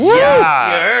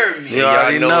heard me. You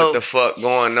already know what the fuck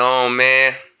going on,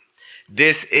 man.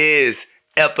 This is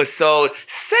episode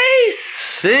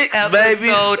 6, baby.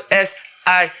 Episode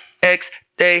SIX.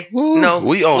 They know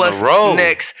we on what's the road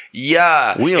next.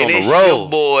 Yeah, we on and the road. Your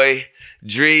boy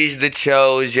Drees the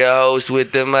Chose, your host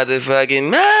with the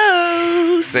motherfucking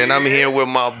mouse, and I'm here with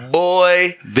my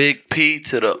boy Big P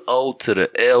to the O to the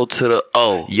L to the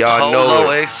O. Y'all know Polo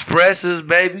Expresses,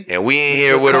 baby. And we ain't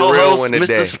here with a real one today.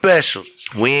 Mr. Special.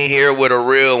 We ain't here with a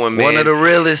real one, man. One of the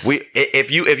realest.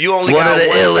 If you only one got of the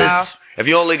one illest. style, if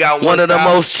you only got one of the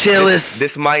most chillest,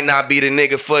 this might not be the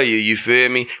nigga for you. You feel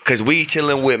me? Cause we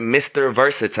chilling with Mr.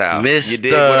 Versatile. Mr. You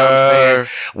dig what I'm saying?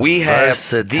 We have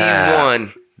Versatile. the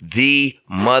one, the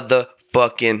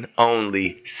motherfucking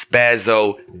only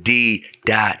Spazzo D.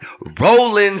 Rollinz. Rollinz.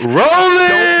 Don't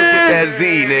forget that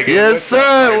Z, nigga. Yes,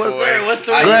 sir. What's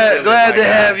the glad to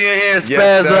have you in here, Spazzo.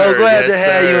 Yes, glad to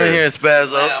have you in here,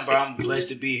 Spazzo. Man, bro, I'm blessed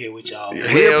to be here with y'all.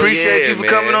 Man. We appreciate you for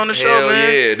coming on the show,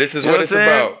 man. Yeah, this is what it's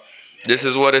about. This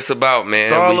is what it's about, man.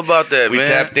 It's all about that, we man.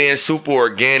 We tapped in super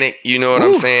organic, you know what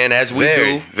I'm saying? As we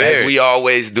as we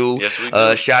always do. Yes, we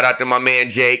do. Shout out to my man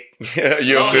Jake. You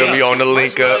feel me on the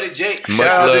link Much up. love to Jake. Much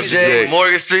love to Jake.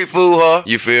 Morgan Street Food Hall.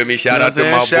 You feel me? Shout out to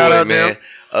my boy, man.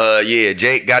 Yeah,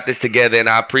 Jake got this together, and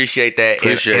I appreciate that.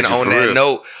 And on that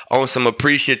note, on some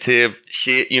appreciative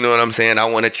shit, you know what I'm saying? I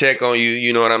want to check on you,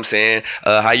 you know what I'm saying?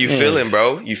 How you feeling,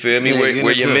 bro? You feel me?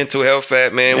 Where your mental health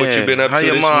at, man? What you been up to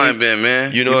this week? How your mind been,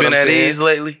 man? You know what I'm been at saying? ease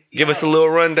lately? Give us a little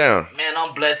rundown. Man,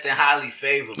 I'm blessed and highly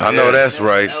favored. I know that's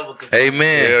right.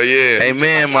 Amen. Hell yeah.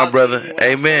 Amen, my brother.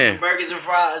 Amen. Burgers and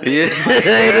fries. Yeah.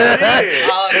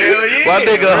 Hell yeah. My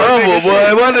nigga humble,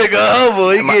 boy. My nigga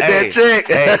humble. He get that check.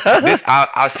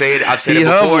 I've said it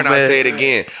before and I'll say it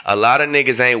again. A lot of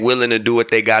niggas ain't willing to do what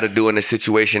they got to do in the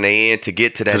situation they in to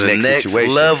get to that next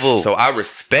situation. Level. So I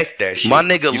respect that shit. My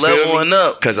nigga leveling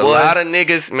up. Because a lot of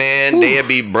niggas, man, they'll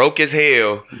be broke as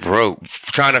hell. Broke.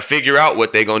 Trying to figure out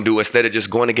what they gonna do instead of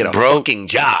just going to get a fucking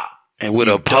job. And with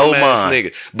a poor mind.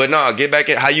 Nigga. But nah, get back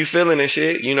in. How you feeling and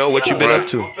shit? You know, what you been up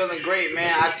to? I'm feeling great,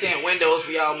 man. I tint windows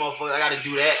for y'all motherfuckers. I gotta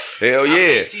do that. Hell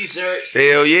yeah. T-shirts.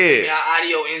 Hell yeah. I'm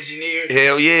audio engineer.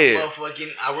 Hell yeah.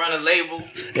 Motherfucking, I run a label.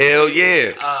 Hell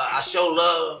yeah. I show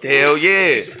love. Hell yeah.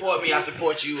 You support me, I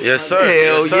support you. Yes, sir.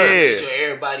 Hell yeah. Make sure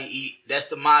everybody eat. That's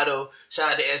the motto.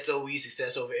 Shout out to SOE,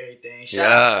 success over everything.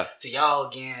 Shout out to y'all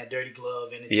again, Dirty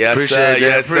Glove Entertainment. Yes, sir.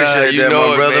 Yes, sir. You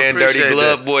know it, man. Dirty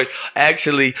Glove boys.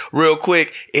 Actually, real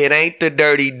quick, it ain't the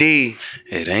Dirty D.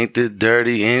 It ain't the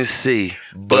Dirty NC.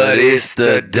 But it's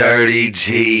the Dirty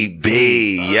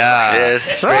GB. Yeah. Yes,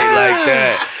 straight like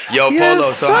that. Yo,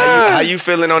 Polo, so how you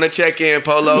feeling on the check-in,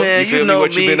 Polo? Man, you feel you know me?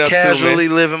 What you been up casually to,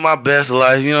 man? living my best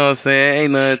life, you know what I'm saying?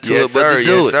 Ain't nothing to it but to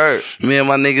do it. Sir. Me and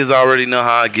my niggas already know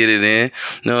how I get it in.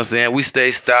 You know what I'm saying? We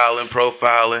stay styling,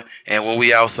 profiling, and when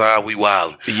we outside, we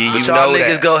wildin'. But y'all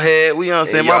niggas go ahead. We, you know what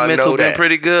I'm saying? My mental been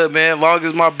pretty good, man. Long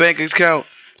as my bank account,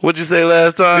 what'd you say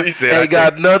last time? He said, ain't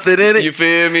got nothing in it. You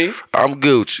feel me? I'm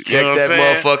Gucci. Check that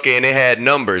motherfucker and it had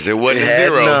numbers. It wasn't a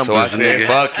zero. Numbers, so I said, nigga.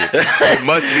 fuck it. It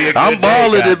must be a good I'm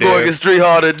balling at Morgan Street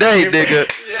Hall today,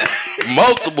 nigga. Yeah.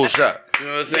 Multiple shots. You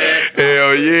know what I'm saying?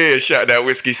 Hell yeah. Shot that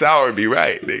whiskey sour be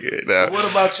right, nigga. Nah. What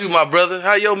about you, my brother?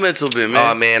 How your mental been, man?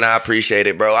 Oh, man, I appreciate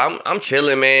it, bro. I'm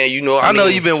chilling, man. You know, I know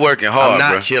you've been working hard,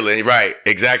 I'm not chilling. Right,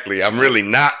 exactly. I'm really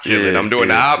not chilling. I'm doing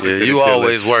the opposite. Yeah, you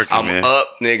always working, man. I'm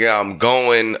up, nigga. I'm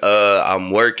going.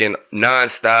 I'm working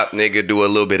nonstop, nigga. Do a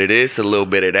little bit of this, a little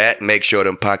bit of that. Make sure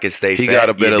them pockets stay fat. He got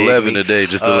a bit 11 today,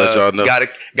 just to let y'all know.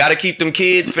 Gotta keep them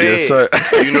kids fed. Yes, sir.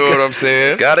 You know what I'm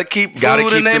saying? Gotta keep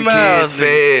food in their them mouths, kids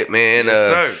fed, man.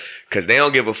 Yes, sir. Cause they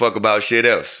don't give a fuck about shit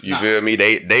else. You feel me?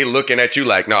 They looking at you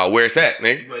like, nah, where's that,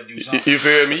 nigga? You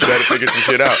feel me? You better figure some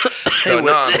shit out. So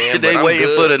nah, man. They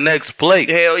waiting for the next plate.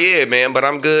 Hell yeah, man. But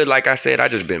I'm good. Like I said, I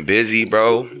just been busy,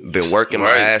 bro. Been working my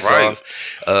ass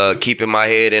off. Keeping my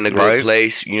head in a good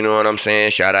place. You know what I'm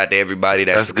saying? Shout out to everybody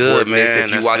that's good, man.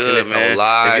 If you watching this on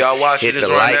live, if y'all watching hit the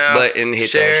like button,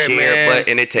 hit that share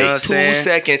button. It takes 2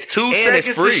 seconds. 2 seconds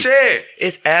it's free. to share.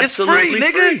 It's absolutely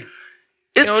free.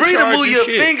 It's free to move your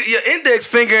finger, your index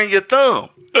finger and your thumb.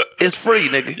 It's free,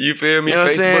 nigga. You feel me? You know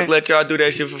Facebook let y'all do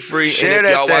that shit for free. Share and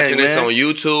if y'all that watching thing, this man. on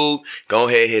YouTube, go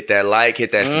ahead, hit that like,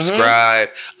 hit that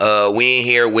subscribe. We in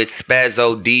here with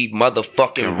Spazzo D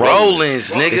motherfucking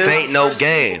Rollinz, nigga. This ain't no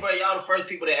game. Bro, y'all the first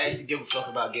people that actually give a fuck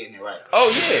about getting it right. Oh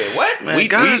yeah, what? Man, we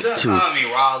guys,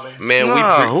 Rollins. Man,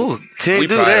 can't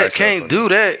do that. Can't do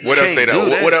that. What else they done?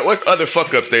 What's other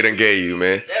fuck ups they done gave you,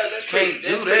 man? That's pretty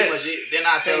much it. Then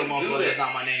I tell them, motherfucker, that's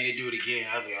not my name. They do it again.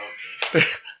 I was like,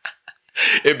 okay.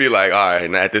 It'd be like, all right,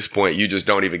 now at this point, you just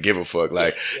don't even give a fuck.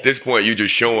 Like, at this point, you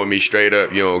just showing me straight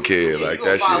up you don't care. Yeah, like, you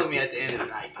that follow shit. me at the end of the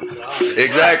night. So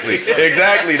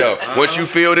Exactly though. Once you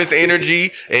feel this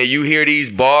energy and you hear these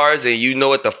bars and you know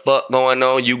what the fuck going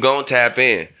on, you gon' tap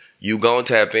in. You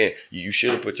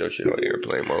should have put your shit on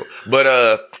airplane mode. But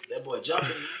that boy jumping.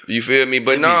 You feel me?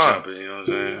 But jumping, you know what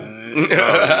I'm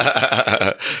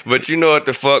saying? But you know what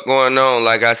the fuck going on?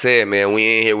 Like I said, man,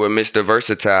 we in here with Mr.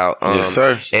 Versatile. Yes,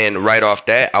 sir. And right off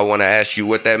that, I want to ask you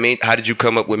what that means. How did you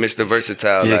come up with Mr.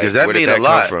 Versatile? Yeah, because that mean a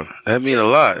lot. That mean a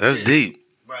lot. That's deep.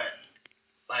 Right.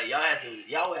 Like y'all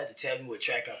would have to tell me what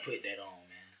track I put that on,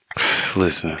 man.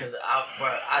 Listen. Because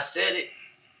I said it,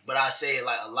 but I say it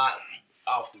like a lot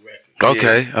off the record.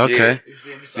 Okay. You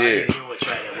feel me? So I didn't hear what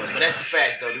track that was. But that's the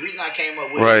facts, though. The reason I came up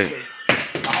with it is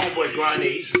because my homeboy Grande,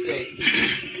 he used to say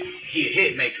he a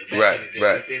hit maker back in the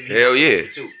day. You feel me? Hell yeah.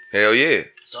 Too. Hell yeah.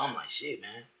 So I'm like, shit,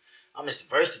 man. I'm Mr.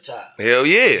 Versatile. Hell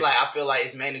yeah. It's like I feel like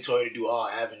it's mandatory to do all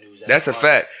avenues. That's a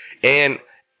fact. And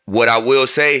what I will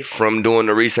say from doing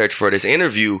the research for this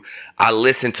interview, I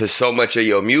listened to so much of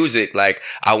your music. Like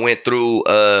I went through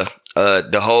the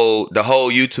whole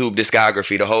YouTube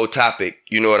discography, the whole topic,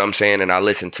 you know what I'm saying? And I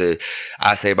listened to,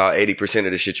 I say about 80%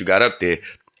 of the shit you got up there.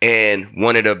 And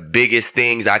one of the biggest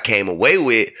things I came away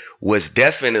with was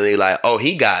definitely like, oh,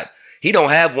 he don't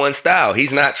have one style.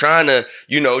 He's not trying to,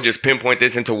 just pinpoint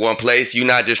this into one place. You're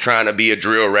not just trying to be a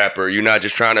drill rapper. You're not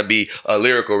just trying to be a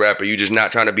lyrical rapper. You're just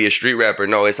not trying to be a street rapper.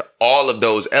 No, it's all of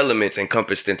those elements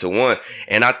encompassed into one.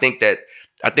 And I think that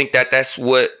that's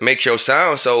what makes your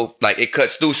sound so, like, it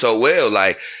cuts through so well.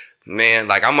 Like, man,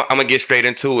 like, I'm going to get straight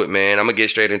into it, man. I'm going to get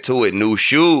straight into it. New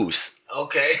shoes.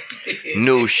 Okay.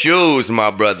 New shoes,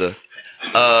 my brother.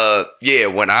 Yeah,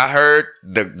 when I heard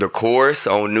the chorus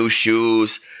on New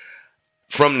Shoes,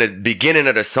 from the beginning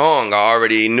of the song, I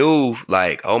already knew,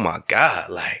 like, oh my God,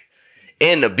 like,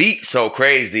 and the beat so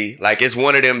crazy. Like, it's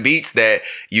one of them beats that,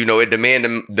 it demand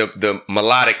the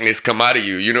melodicness come out of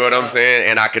you. You know what I'm saying?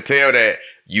 And I could tell that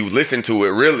you listened to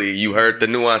it, really. You heard the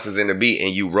nuances in the beat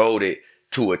and you wrote it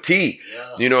to a T.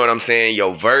 Yeah. You know what I'm saying?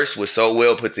 Your verse was so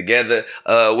well put together.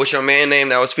 What's your man name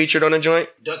that was featured on the joint?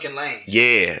 Duncan Lanes.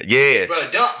 Yeah. Bro,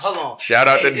 Dunk, hold on. Shout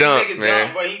out to Dunk, man.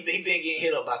 Dunk, bro, he been getting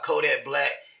hit up by Kodak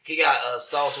Black. He got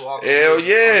Sauce Walker on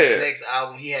his next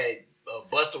album. He had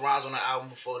Busta Rhymes on the album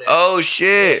before that. Oh,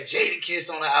 shit. Jadakiss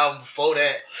on the album before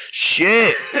that.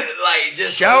 Shit. Like,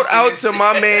 just shout out to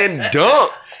my man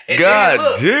Dunk. God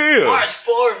damn. March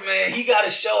 4th, man, he got a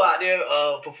show out there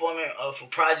performing for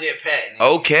Project Pat.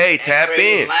 Okay, tap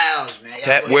Crave in. Lounge, man.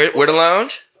 Where the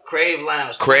lounge? Crave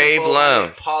Lounge.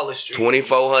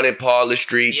 2400 Paula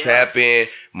Street. Yeah. Tap in.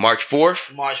 March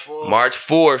 4th? March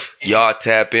 4th. Y'all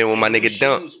tap in with my nigga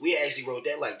Dunk. We actually wrote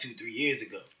that like 2-3 years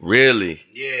ago. Really?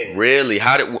 Yeah. Really?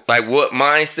 How did, like, what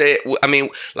mindset? I mean,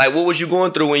 like, what was you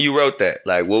going through when you wrote that?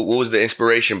 Like, what was the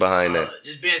inspiration behind that?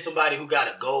 Just being somebody who got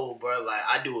a goal, bro. Like,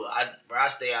 I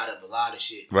stay out of a lot of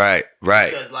shit. Right.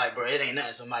 Because, like, bro, it ain't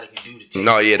nothing somebody can do to take.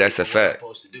 No, yeah, that's a fact.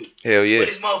 Supposed to do. Hell yeah. But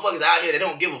these motherfuckers out here, they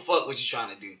don't give a fuck what you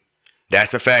trying to do.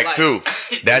 That's a fact, like, too.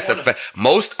 That's a fact.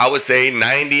 Most, I would say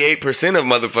 98% of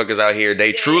motherfuckers out here,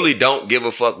 they truly don't give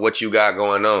a fuck what you got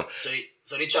going on.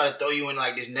 So they try to throw you in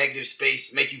like this negative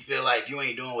space, make you feel like if you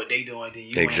ain't doing what they doing, then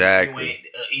you exactly.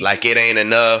 ain't like it ain't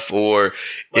enough or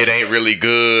it ain't really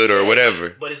good or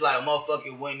whatever. But it's like a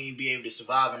motherfucker wouldn't even be able to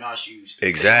survive in our shoes.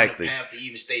 Exactly. Have to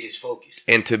even stay this focused.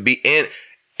 And to be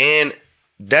and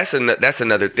that's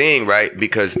another thing, right?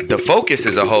 Because the focus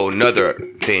is a whole nother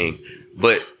thing.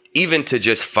 But even to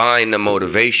just find the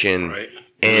motivation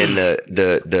and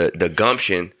the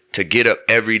gumption to get up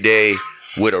every day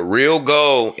with a real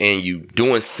goal and you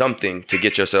doing something to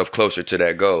get yourself closer to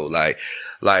that goal. Like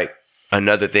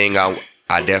another thing I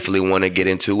definitely want to get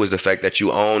into was the fact that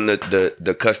you own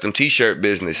the custom t-shirt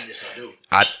business. Yes, I do.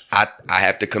 I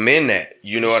have to commend that.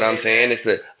 You know what I'm saying? It's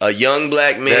a young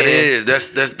black man.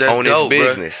 That's on dope, his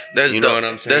business. That's you dope. know what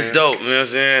I'm saying? That's dope. You know what I'm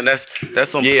saying? That's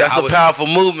a powerful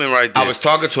movement right there. I was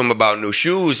talking to him about new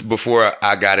shoes before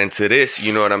I got into this.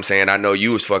 You know what I'm saying? I know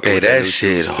you was fucking with that new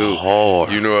shoes too. Hard.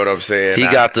 You know what I'm saying? He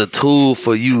got the tool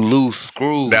for you loose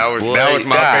screws. That was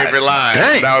my favorite line.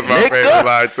 Dang, that was my favorite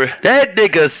line too. That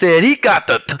nigga said he got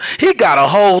a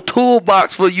whole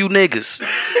toolbox for you niggas.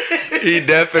 He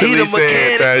definitely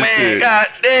said that man, shit. God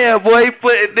damn, boy, he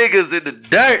putting niggas in the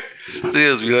dirt.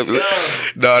 Seriously,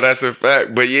 no, that's a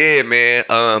fact. But yeah, man.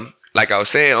 Like I was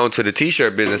saying, onto the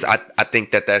t-shirt business, I think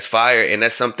that's fire, and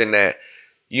that's something that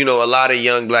a lot of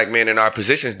young black men in our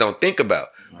positions don't think about.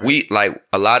 Right. We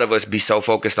a lot of us be so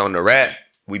focused on the rap,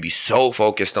 we be so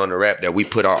focused on the rap that we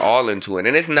put our all into it.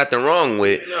 And there's nothing wrong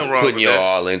with putting your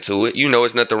all into it. You know,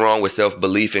 it's nothing wrong with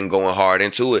self-belief and going hard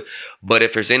into it. But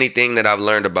if there's anything that I've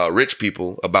learned about rich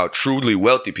people, about truly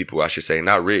wealthy people, I should say,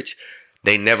 not rich,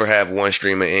 they never have one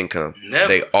stream of income. Never.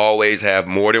 They always have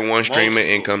more than one stream of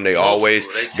income. They always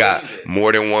got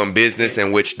more than one business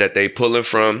in which that they pulling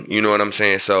from. You know what I'm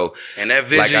saying? So, and that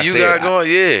vision like you got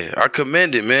going, yeah, I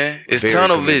commend it, man. It's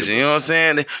tunnel vision. You know what I'm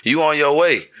saying? You on your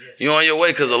way. You on your way,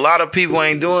 because a lot of people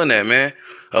ain't doing that, man.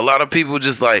 A lot of people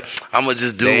just like, I'm going to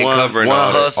just do one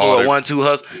hustle or 1-2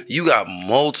 hustle. You got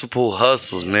multiple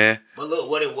hustles, man. But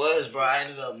look, what it was, bro, I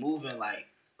ended up moving like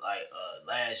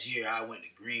last year. I went to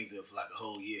Greenville for like a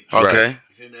whole year. Okay.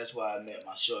 You feel me? That's why I met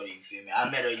my shorty. You feel me? I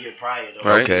met her a year prior, though.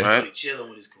 Right. Okay. I started chilling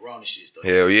with this corona shit stuff.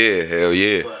 Hell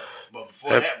yeah. But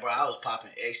before that, bro, I was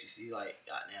popping ecstasy, like,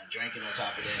 goddamn, drinking on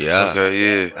top of that. Yeah.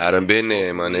 Okay, yeah. I done been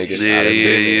there, my nigga. Yeah.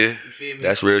 You feel me?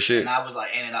 That's real shit. And I was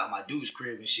like in and out my dude's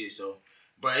crib and shit. So,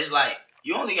 bro, it's like,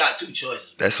 you only got 2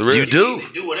 choices. Bro. That's real. You do.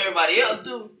 Either do what everybody else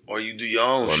do, or you do your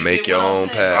own. Or make your own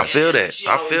path. I feel that. She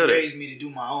always raised me to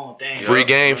do my own thing. Free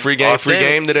game today. Free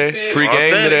game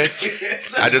today.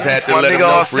 I just had to let him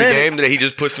know free game today. He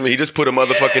just put a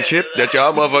motherfucking chip that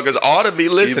y'all motherfuckers ought to be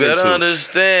listening to. You better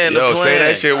understand. Yo, say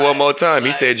that shit one more time.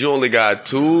 He said you only got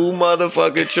 2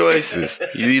 motherfucking choices.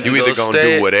 You either gonna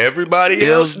do what everybody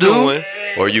else doing,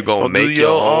 or you gonna make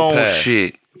your own path.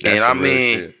 Shit. That's and I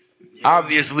mean,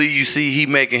 obviously, you see he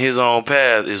making his own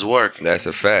path is working. That's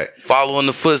a fact. Following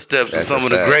the footsteps of some of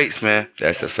the greats, man.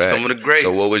 That's a fact. Some of the greats.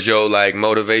 So what was your like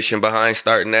motivation behind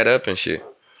starting that up and shit?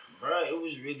 Bro, it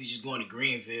was really just going to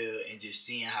Greenville and just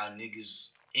seeing how niggas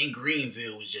in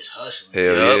Greenville was just hustling.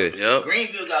 Hell yeah.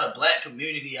 Greenville got a black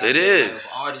community out there of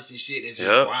artists and shit that's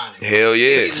just grinding. Hell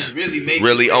yeah. Niggas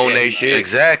really own their shit.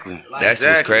 Exactly. Like, that's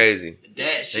just crazy.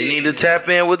 That shit. They need to tap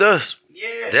in with us.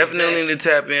 Yeah. Definitely need to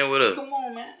tap in with us. Come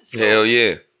on, man. So, hell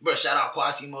yeah. Bro, shout out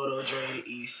Quasimodo, Dre the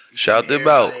East. Shout them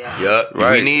out. Yup.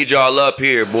 Right. We need y'all up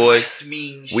here, boys.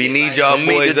 We need y'all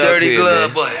boys up Dirty here.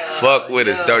 Glove boys. Fuck with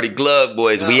us, Dirty Glove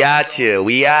boys. We out here. I'm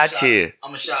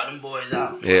gonna shout them boys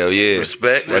out. Hell yeah.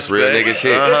 Respect. That's real nigga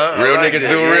shit. Uh-huh. Real niggas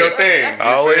do real things.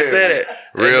 I always say that.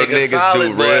 Real niggas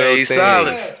do real things.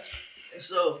 Solid.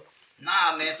 So,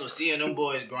 nah, man. So seeing them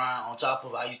boys grind on top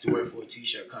of, I used to work for a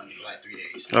t-shirt company for like 3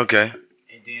 days. Okay.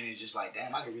 And then it's just like,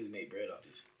 damn, I could really make bread off this.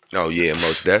 Oh yeah,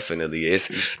 most definitely. It's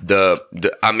the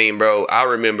I mean, bro, I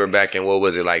remember back in, what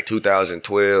was it, like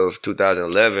 2012,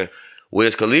 2011,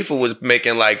 Wiz Khalifa was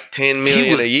making like 10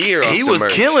 million a year off the merch. He was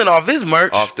killing off his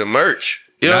merch. Off the merch.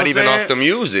 You know, not even off the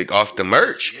music, off the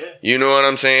merch. Yeah. You know what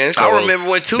I'm saying? So I remember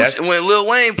when Lil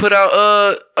Wayne put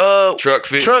out Truck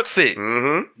Fit.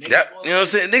 Mm-hmm. That, you know what I'm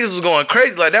saying? Niggas was going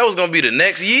crazy. Like that was gonna be the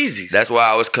next Yeezy. That's why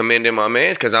I was commending my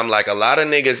mans, because I'm like, a lot of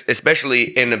niggas, especially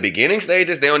in the beginning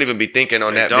stages, they don't even be thinking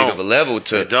on that big of a level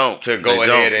to go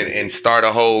ahead and start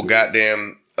a whole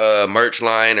goddamn merch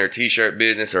line or t-shirt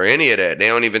business or any of that. They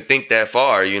don't even think that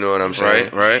far. You know what I'm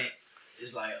saying? Right.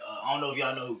 It's like I don't know if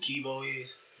y'all know who Kevo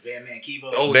is. Bandman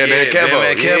Kevo. Oh, Bandman Kevo.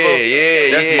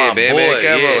 Yeah. That's my boy.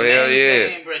 Kevo. Hell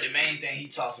yeah. The main thing he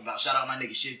talks about. Shout out my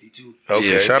nigga Shifty too.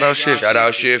 Okay. Shout out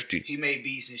Shifty. He made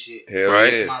beats and shit. Hell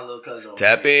right. That's my little cousin.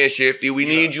 Tap in, Shifty. We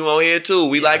need you on here too.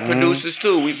 We like producers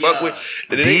too. We fuck with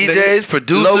DJs,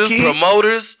 producers,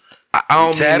 promoters. I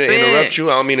don't mean to interrupt you.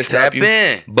 I don't mean to stop you.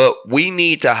 In. But we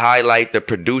need to highlight the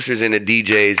producers and the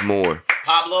DJs more.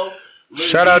 Pablo.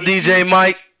 Shout out DJ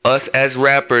Mike. Us as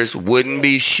rappers wouldn't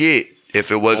be shit if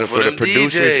it wasn't for the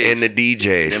producers and the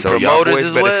DJs. So y'all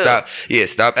boys better stop. Yeah,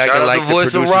 stop acting like the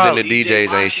producers and the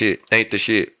DJs ain't shit. Ain't the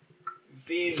shit.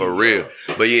 For real.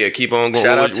 But yeah, keep on going.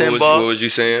 What was you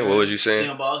saying?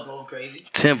 10 balls going crazy.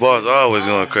 10 balls always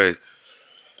going crazy.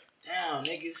 Damn,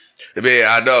 niggas.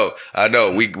 Yeah, I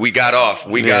know. We got off.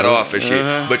 We got off and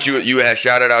shit. But you had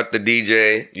shouted out the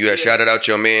DJ. You had shouted out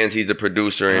your mans. He's the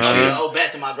producer and shit. Oh,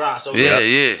 back to my grind. So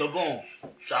yeah. So boom.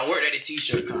 So I worked at a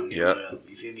t-shirt company. Yeah.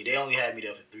 You feel me? They only had me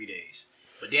there for 3 days.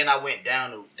 But then I went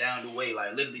down the way,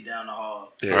 like literally down the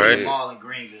hall. Yeah. Right. The mall in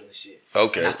Greenville and shit.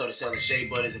 Okay. And I started selling shea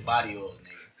butters and body oils,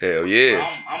 nigga. Hell yeah.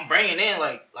 I'm bringing in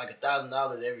like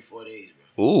 $1,000 every 4 days,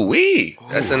 bro. Ooh wee.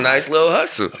 That's a nice little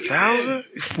hustle. 1,000?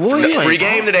 Free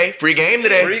game today. Free game.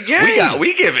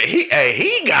 We give it.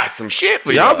 He got some shit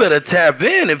for y'all. Y'all better tap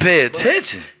in and pay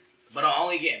attention. But I'm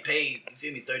only getting paid, you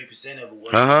feel me, 30% of it,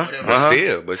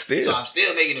 whatever. But still. So I'm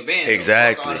still making a band.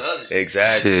 Exactly. Shit.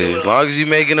 As long as you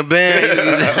making a band. I'm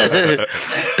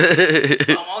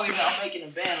making a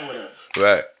band or whatever.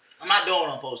 Right. I'm not doing what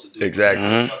I'm supposed to do. Exactly.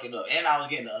 I was fucking up. And I was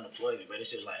getting the unemployment, but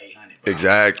this shit was like $800.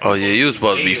 Exactly. Oh, yeah, you was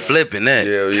supposed to be flipping that.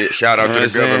 Yeah. Shout out to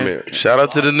the government. Shout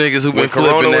out to the niggas who been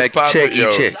flipping that check.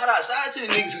 Shout out to the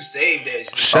niggas who saved that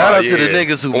shit. Shout out to the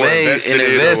niggas who made an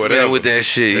investment with that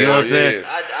shit. You know what I'm saying?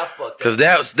 I fucked up. Because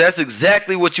that's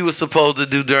exactly what you was supposed to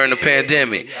do during the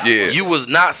pandemic. Yeah. You was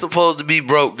not supposed to be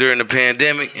broke during the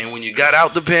pandemic, and when you got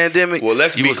out the pandemic, well,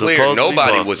 let's be clear.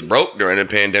 Nobody was broke during the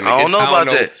pandemic. I don't know about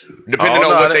that. Depending on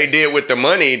what they did with the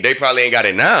money, they probably ain't got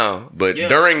it now. But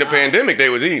during the pandemic, they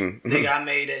was eating. Nigga, I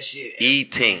made that shit.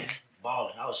 Eating.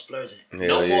 Balling. I was splurging.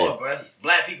 No more, bro.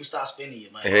 Black people stop spending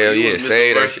your money. Hell yeah.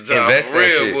 Say that shit. Invest that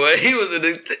shit. Boy. He was in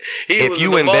the, if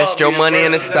you invest your money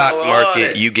in the stock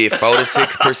market, you get 4 to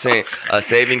 6%. A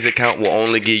savings account will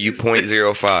only give you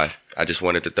 0.05. I just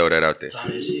wanted to throw that out there. That's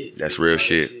real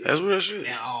shit. That's real shit.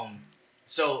 And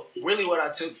so really, what I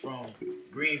took from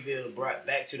Greenville brought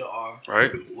back to the R,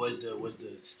 right, was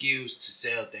the skills to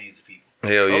sell things to people.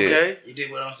 Hell yeah. Okay. You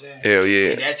dig what I'm saying? Hell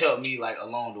yeah. And that's helped me like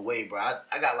along the way, bro.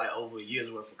 I got like over a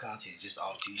year's worth of content just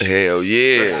off t-shirts. Hell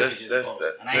yeah. That's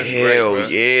hell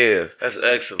great, yeah. That's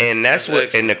excellent. And that's what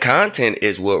excellent. And the content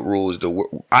is what rules the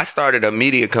world. I started a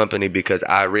media company because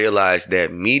I realized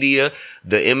that media,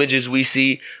 the images we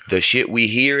see, the shit we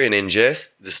hear and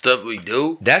ingest, the stuff we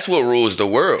do, that's what rules the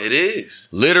world. It is.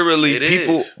 Literally,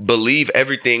 people believe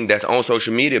everything that's on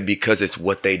social media because it's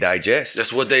what they digest.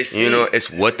 That's what they see. You know,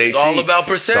 it's what they see. It's all about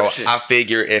perception. So I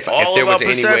figure if there was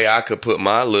any way I could put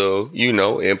my little,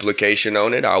 implication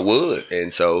on it, I would.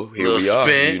 And so here we are.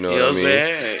 Spin, you know what I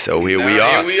mean? So here we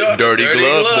are. Dirty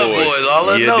Glove Boys. All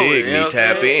I know. You dig me?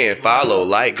 Tap in, follow,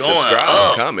 like,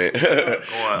 subscribe, comment.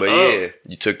 But yeah,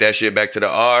 you took that shit back to the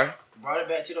R. Brought it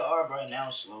back to the R, bro. Now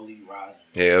it's slowly rising.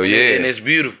 Hell yeah. And it's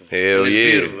beautiful. Hell it's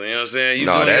yeah. beautiful. You know what I'm saying? You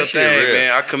doing your thing, real.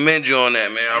 Man. I commend you on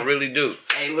that, man. I really do.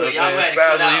 Hey, look, you know y'all better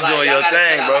Spazzo, you doing your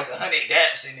thing, bro. Like 100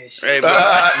 daps in this shit. Hey, bro.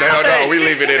 No, we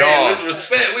leaving it all.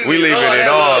 We leaving it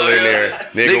all in there.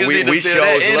 Nigga, we show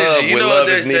love when love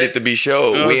is needed to be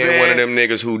showed. We ain't one of them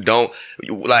niggas who don't,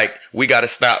 like, we got to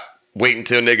stop. Wait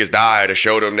until niggas die to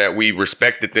show them that we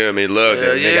respected them and loved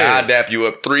them. Nigga, I dap you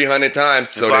up 300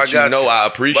 times so that you know I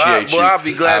appreciate you. Boy, I'll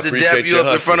be glad to dap you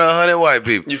up in front of 100 white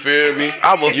people. You feel me?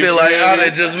 I will feel like I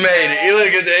done just made it. You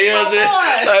look at that, you know what I'm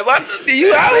saying? Like, what?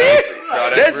 You out here? No,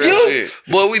 that's you. Shit.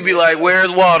 Boy, we be like, where's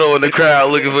Waldo in the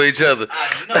crowd looking for each other?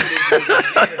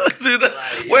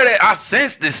 Where they? I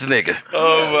sense this nigga.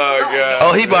 Oh my God.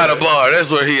 Oh, he by the bar. That's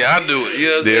where he. I do it. You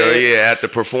know what I'm saying? Yeah, at the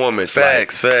performance.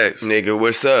 Facts. Nigga,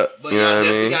 what's up? But y'all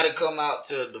definitely gotta come out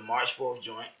to the March 4th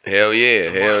joint. Hell yeah.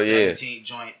 March 17th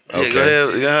joint. Okay. Go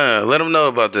ahead. Yeah, let them know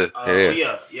about that.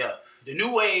 Yeah. The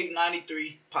New Wave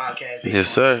 93 podcast. Yes,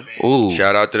 sir. Ooh.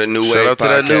 Shout out to the New Wave podcast. Shout out to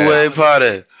that New Wave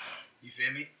podcast. You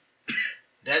feel me?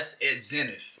 That's at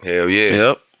Zenith. Hell yeah.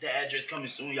 Yep. The address coming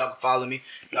soon. Y'all can follow me.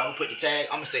 Y'all can put the tag.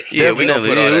 I'm gonna say we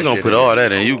gonna put all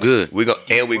that in. You good? We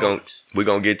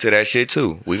gonna get to that shit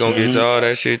too. We gonna get to all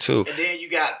that shit too. And then you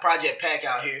got Project Pack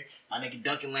out here. My nigga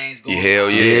Duncan Lane's going. Hell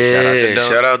yeah.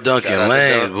 Shout out Duncan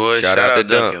Lane, boy. Shout out to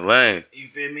Duncan Lane. You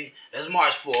feel me? That's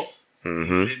March 4th.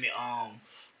 You feel me?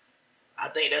 I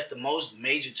think that's the most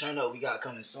major turn up we got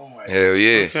coming soon right now. Hell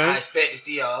yeah. Okay. I expect to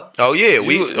see y'all. Oh yeah,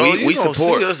 we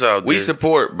support. See us out there. We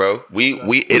support, bro.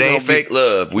 It ain't fake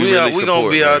love. We really support. We gonna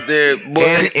be out there,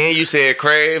 boy. And you said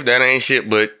Crave, that ain't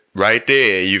shit but right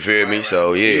there, you feel me?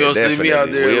 So yeah, you gonna definitely. See me out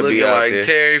there looking like there.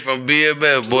 Terry from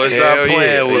BMF, boy. Stop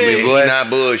playing with me, boy. He not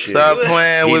bullshit. Stop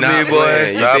playing with me,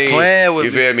 boy. Stop playing with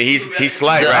me. You feel me? He's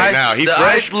slight right now. He the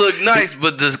ice look nice,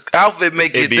 but the outfit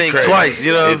make you think twice.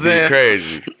 You know what I'm saying?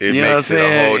 Crazy. It makes it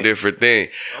a whole different thing.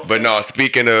 But no,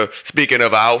 speaking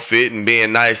of outfit and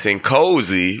being nice and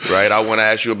cozy, right? I want to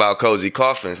ask you about Cozy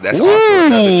Coffins. That's also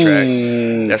another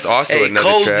track. That's also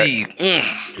another track.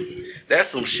 That's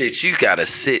some shit you gotta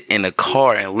sit in the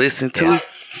car and listen to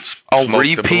on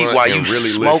repeat while you really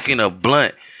smoking a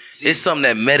blunt. It's something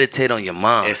that meditate on your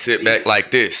mind and sit back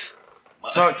like this.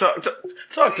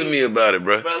 Talk to me about it,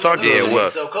 bro. Talk to me about it.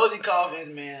 So Cozy Coffins,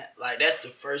 man, like that's the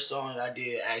first song that I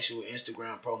did actual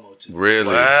Instagram promo to.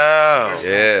 Really? Wow.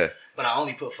 Yeah. But I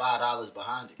only put $5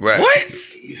 behind it. Right.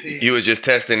 What? You was just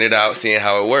testing it out, seeing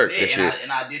how it worked. Yeah,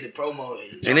 and I did the promo.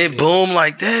 And it boomed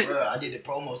like that? Bro, I did the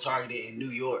promo targeted in New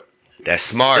York. That's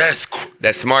smart.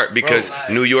 That's smart because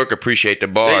New York appreciate the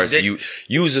bars.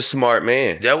 You's a smart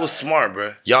man. That was smart,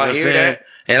 bro. Y'all hear that?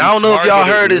 And I don't know if y'all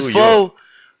heard his flow,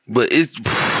 but it's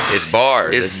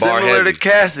bars. It's similar heavy. to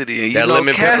Cassidy. And that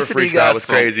lemon pepper freestyle was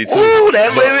crazy too. Ooh,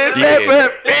 that lemon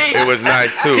pepper. It was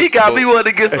nice too. He got me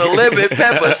wanting to get some lemon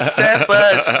pepper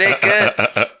steppers,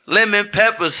 nigga. Lemon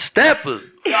pepper steppers.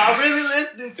 Y'all really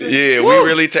listening to Yeah, me? we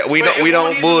really we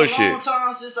don't bullshit. A long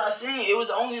time since I seen it was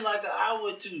only like an hour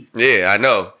or two. Yeah, I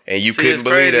know, and you couldn't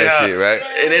believe that shit, right?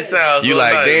 Yeah. And it sounds you so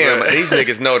like, nice, damn, bro. these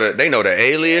niggas know the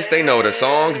alias, they know the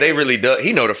songs, they really do.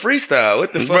 He know the freestyle.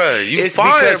 What the fuck? Bruh, you it's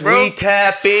fired, because bro. we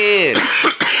tap in.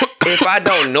 If I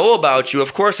don't know about you,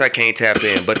 of course I can't tap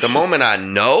in. But the moment I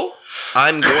know,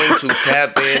 I'm going to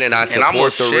tap in and I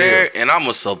support the real. And I'm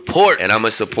going to support. And I'm going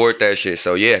to support that shit.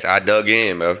 So, yes, I dug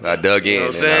in, bro. I dug in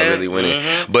and I really went in.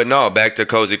 But no, back to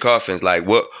Cozy Coffins. Like,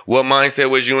 what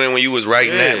mindset was you in when you was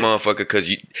writing that motherfucker?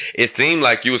 Because it seemed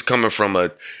like you was coming from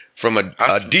a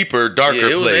deeper, darker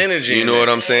place. Energy, you know what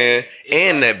I'm saying?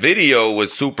 And that video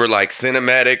was super, like,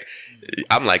 cinematic.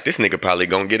 I'm like, this nigga probably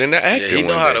gonna get into acting. Yeah, he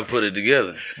know how to put it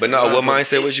together. But no, what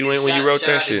mindset was you in when you wrote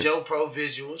that shit? Shout out to Joe Pro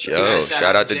Visual.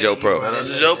 Shout out to Joe Pro.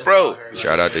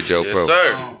 Shout out to Joe Pro.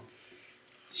 Sir.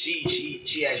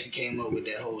 She actually came up with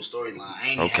that whole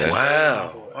storyline. Okay.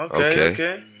 Wow.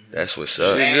 Okay. That's what's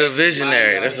up. She's a good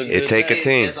visionary. That's a good It take a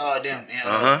team. That's all them.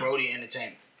 And Brody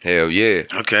Entertainment. Hell yeah.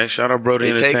 Okay, shout out Brody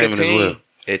Entertainment as well.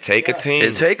 It take a team.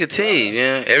 It take a team,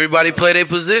 yeah. Everybody play their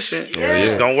position. Yeah.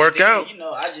 It's gonna work out. You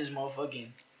know, I just motherfucking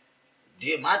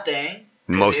did my thing.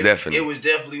 Most definitely. It was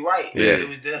definitely right. Yeah. It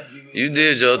was definitely You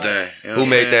did your thing. You know Who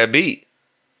made that beat?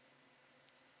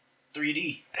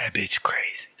 3D. That bitch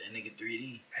crazy. That nigga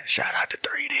 3D. Shout out to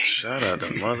 3D. Shout out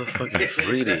to motherfucking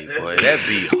 3D, boy. That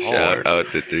beat hard. Shout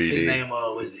out to 3D. His name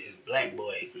was Black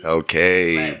Boy.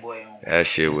 Okay. Black Boy on that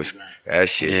shit Instagram. was that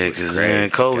shit. Yeah, was because crazy. man,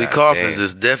 Kobe Coffins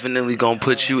is definitely gonna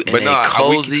put you in a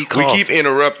cozy coffin. We keep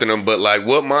interrupting them, but like,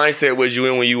 what mindset was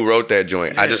you in when you wrote that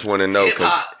joint? Yeah. I just want to know.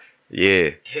 Hip-hop.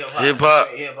 Yeah. Hip-hop,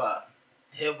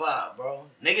 bro.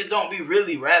 Niggas don't be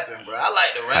really rapping, bro. I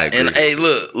like to rap. And hey,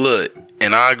 look,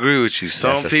 and I agree with you.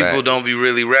 Some people don't be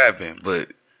really rapping, but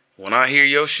when I hear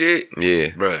your shit,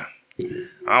 bro,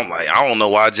 I'm like, I don't know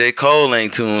why J. Cole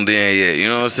ain't tuned in yet. You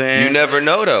know what I'm saying? You never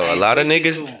know though. A lot of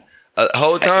niggas,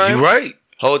 whole time, you right.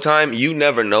 Whole time, you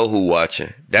never know who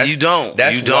watching. You don't, bro.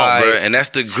 And that's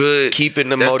the good. Keeping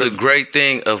the that's the great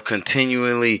thing of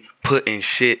continually putting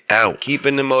shit out.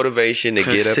 Keeping the motivation to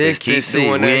get up and keep doing that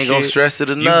shit. We ain't gonna stress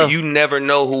it enough. You never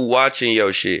know who watching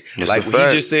your shit. It's like he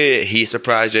just said, he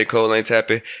surprised J. Cole ain't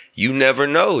tapping. You never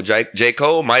know. J.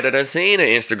 Cole might have done seen an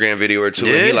Instagram video or two,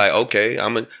 and he like, okay,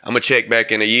 I'm gonna check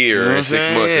back in a year or 6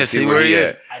 months and see where he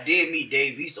at. I did meet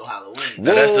Dave East on Halloween. Whoa,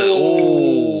 that's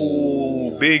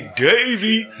Big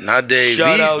Davey. Not Dave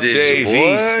Shout East, out Dave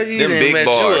East. Them big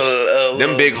bars.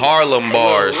 Them big Harlem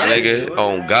bars, nigga.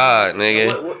 On God,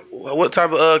 nigga. What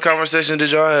type of conversation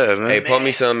did y'all have, man? Hey, pour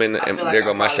me some in, and there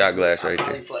go my shot glass right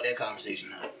there. Fuck that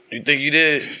conversation up. You think you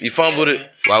did? You fumbled it?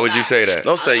 Why would you say that?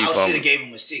 Don't say you I fumbled. should have gave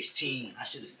him a 16. I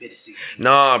should have spit a 16.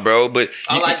 Nah, bro, but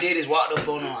all I did is walked up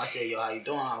on him. I said, yo, how you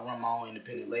doing? I run my own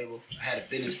independent label. I had a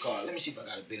business card. Let me see if I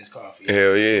got a business card for you.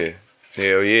 Hell yeah.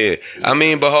 Hell yeah. I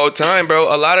mean, but whole time,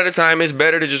 bro, a lot of the time it's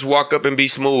better to just walk up and be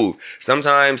smooth.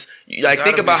 Sometimes, like,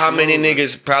 think about how many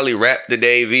niggas probably rap the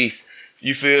Dave East.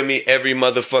 You feel me? Every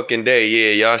motherfucking day.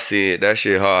 Yeah, y'all see it. That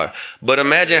shit hard. But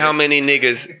imagine how many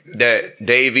niggas that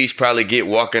Dave East probably get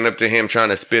walking up to him trying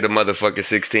to spit a motherfucking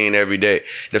 16 every day.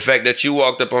 The fact that you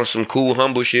walked up on some cool,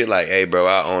 humble shit like, hey, bro,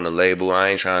 I own a label. I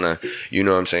ain't trying to, you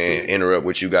know what I'm saying, interrupt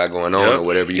what you got going on or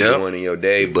whatever you're doing in your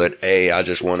day. But, hey, I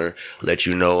just want to let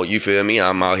you know, you feel me?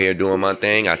 I'm out here doing my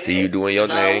thing. I see you doing your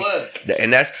thing.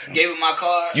 And that's... Gave him my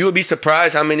card. You would be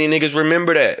surprised how many niggas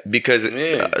remember that because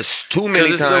too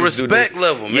many times... The respect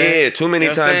level, man. Yeah, too many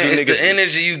times it's niggas, the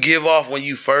energy you give off when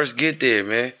you first get there,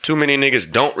 man. Too many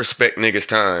niggas don't respect niggas'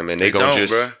 time, and they gonna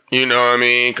just, bro. You know what I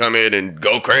mean, come in and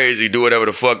go crazy, do whatever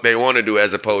the fuck they want to do,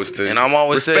 as opposed to. And I'm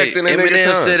always saying,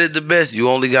 Eminem said it the best. You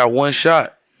only got one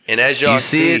shot. And as y'all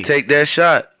see it, take that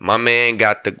shot. My man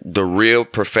got the real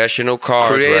professional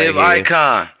cards creative right here.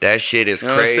 Icon. That shit is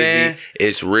crazy.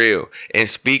 It's real. And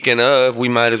speaking of, we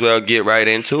might as well get right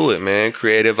into it, man.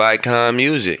 Creative Icon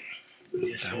Music.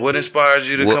 Yes, what inspires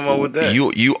you to come up with that?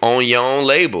 You own your own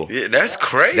label. Yeah, that's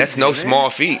crazy. That's no small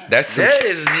feat. That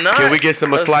is not. Can we get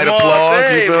some slight applause?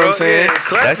 Thing, you feel what I'm saying? Yeah,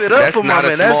 clap it up for my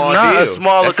man. That's not a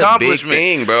small accomplishment, a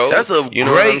big thing, bro. That's a you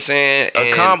know great what I'm saying?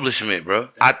 accomplishment, bro.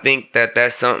 I think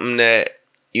that's something that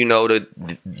the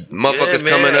motherfuckers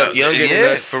coming up younger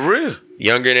than us, for real,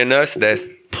 younger than us. That's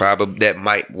probably that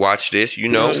might watch this. You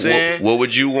know what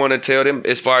would you want to tell them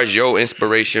as far as your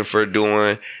inspiration for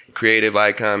doing Creative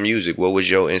Icon Music? What was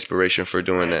your inspiration for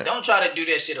doing that? Don't try to do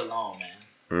that shit alone, man.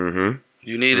 Mm-hmm.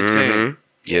 You need a team.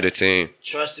 Get a team.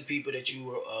 Trust the people that you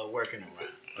were working around.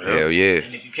 Hell yeah.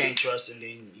 And if you can't trust them,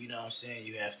 then you know what I'm saying,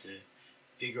 you have to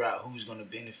figure out who's going to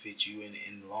benefit you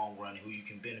in the long run and who you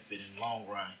can benefit in the long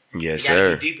run. Yes, you sir.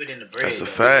 gotta be deeper than the bread. That's a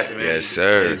fact, man. Yes,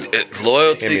 sir. It's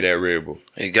loyalty. Give me that Red Bull.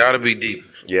 It gotta be deep.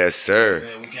 Yes, sir.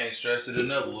 We can't stress it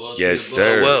enough. Loyalty, yes,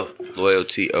 sir. Wealth.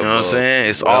 Loyalty. You know what I'm saying?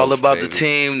 It's all about the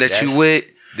team that you with.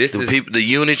 This is people, the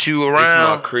unit you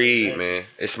around. It's my creed, man.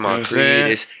 It's my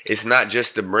creed. It's not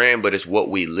just the brand, but it's what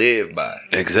we live by.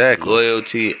 Exactly.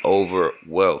 Loyalty over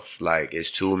wealth. Like it's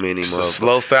too many more.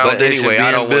 Slow foundation. But anyway,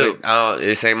 I don't.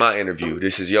 This ain't my interview.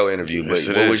 This is your interview. But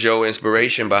what was your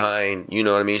inspiration behind? You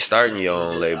know what I mean? Starting your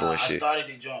own label and shit. I started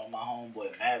the joint with my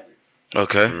homeboy Maverick.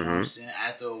 Okay. You know what I'm saying?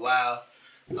 After a while,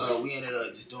 we ended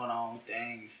up just doing our own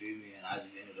thing. You feel me? And I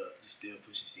just ended up just still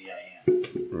pushing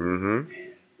CIM. And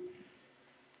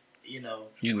you know,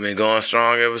 you've been going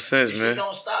strong ever since, man. It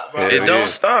don't stop, bro. It don't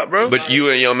stop, bro. But you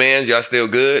and your mans, y'all still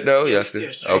good though? Y'all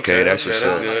still okay? That's what's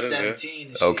up. Like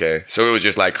 17. Okay, so it was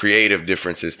just like creative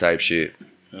differences type shit.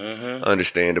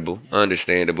 Understandable.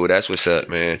 That's what's up,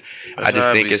 man. I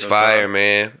just think it's fire,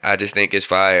 man.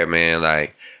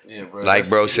 Like, bro, like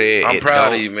bro said, I'm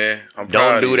proud of you, man.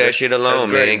 Don't do that shit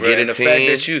alone, man. Get a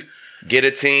team. Get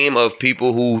a team of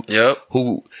people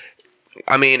who.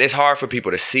 I mean, it's hard for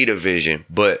people to see the vision,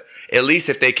 but at least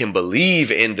if they can believe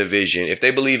in the vision, if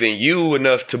they believe in you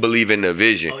enough to believe in the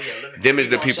vision, them is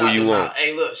the people you want.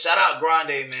 Hey, look, shout out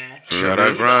Grande, man. Shout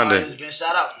out Grande.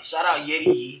 Shout out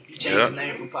Yeti. He changed his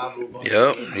name from Pablo.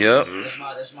 Yep.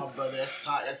 That's my brother.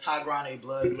 That's Ty Grande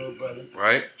blood, little brother.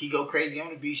 Right. He go crazy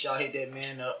on the beach. Y'all hit that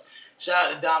man up.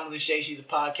 Shout out to Dominique Shea. She's a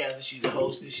podcaster. She's a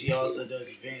hostess. She also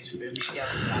does events. You feel me? She got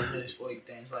some cosmetics for you,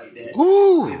 things like that.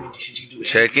 Ooh.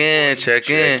 Check in.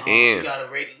 She got a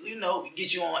radio. You know,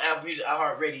 get you on Apple Music,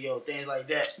 iHeartRadio, things like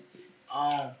that.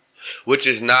 Which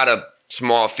is not a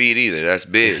small feat either. That's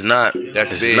big. It's not.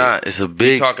 That's it's big. Not. It's a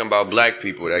big. You're talking about black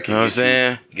people that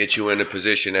can get you in the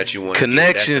position that you want.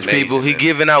 Connections, people. He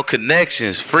giving out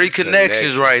connections, free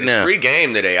connections right now. Free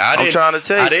game today. I'm trying to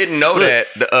tell you. I didn't know that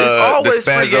the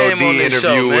Spazzo D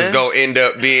interview was gonna end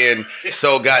up being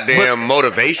so goddamn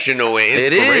motivational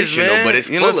and inspirational. Man. But it's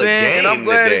full of game. And I'm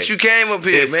glad that you came up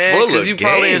here, man, because you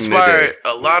probably inspired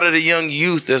a lot of the young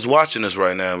youth that's watching us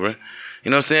right now, bro. You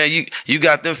know what I'm saying? You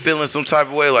got them feeling some type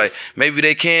of way, like maybe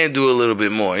they can do a little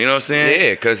bit more. You know what I'm saying?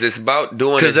 Yeah, because it's about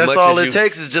doing as much as because that's all it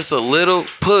takes is just a little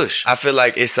push. I feel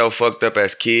like it's so fucked up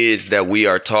as kids that we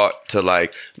are taught to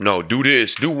like, no, do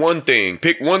this, do one thing,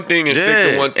 pick one thing and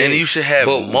stick to one thing. And you should have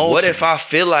multiple. What if I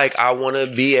feel like I want to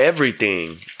be everything?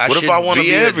 What if I want to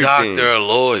be a doctor or a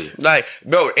lawyer? Like,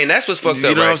 bro, and that's what's fucked up,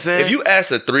 you know right? What I'm saying? If you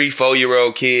ask a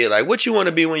 3-4-year-old kid, like, what you want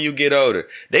to be when you get older?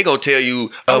 They gonna tell you,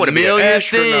 I want to be an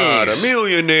astronaut, a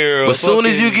millionaire. But soon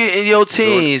as you get in your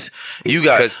teens, you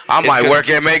got. I might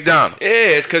work at McDonald's.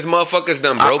 Yeah, it's because motherfuckers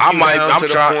done broke you down to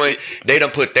the point. They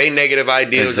done put their negative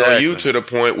ideas on you to the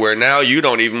point where now you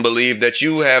don't even believe that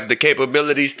you have the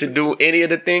capabilities to do any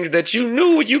of the things that you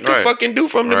knew you could fucking do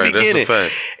from the beginning.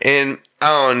 And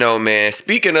I don't know, man.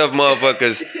 Speaking of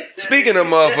motherfuckers,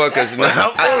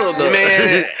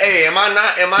 man. Hey, am I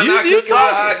not cooking with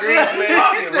hot grease,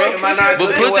 man? Bro, am I not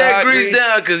but put that grease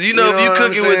down, because you know if you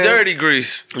cooking with dirty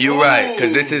grease. You right,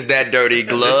 because this is that dirty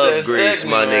glove grease,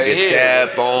 my nigga.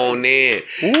 Tap on in,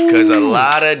 because a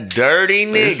lot of dirty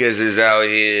niggas is out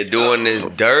here doing this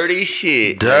dirty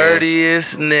shit.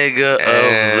 Dirtiest nigga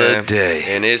of the day,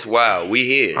 and it's wild. We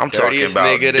here. I'm talking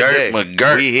about Dirt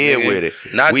McGirt. We here with it.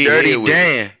 Not Dirty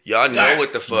Dan. Y'all know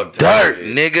what the fuck Dirt,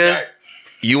 nigga.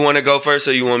 You want to go first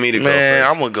or you want me to go first? Man,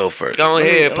 I'm going to go first. Go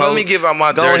ahead, Let me give out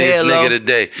my dirtiest nigga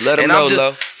today. Let him know,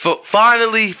 Lo.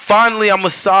 Finally, I'm going to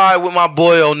side with my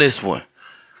boy on this one.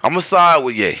 I'm going to side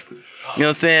with Ye. You know what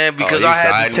I'm saying? Because I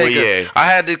had to take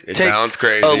it sounds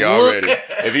crazy already.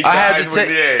 If he sides with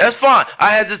Ye. That's fine. I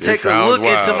had to take a look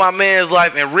into my man's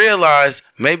life and realize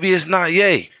maybe it's not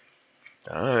Ye.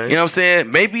 All right. You know what I'm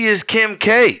saying? Maybe it's Kim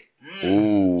K.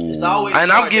 Ooh.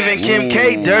 And I'm giving Kim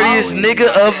K dirtiest nigga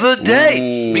of the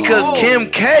day because Kim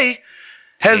K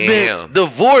has been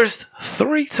divorced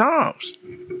 3 times.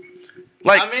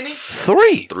 Like how many?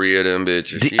 3. 3 of them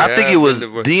bitches. I think it was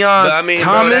Deion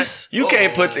Thomas. You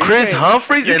can't put Chris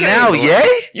Humphries and now Ye.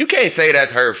 You can't say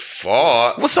that's her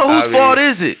fault. Well, so whose fault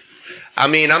is it? I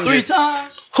mean, I'm 3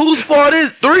 times. Whose fault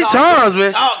is 3 times,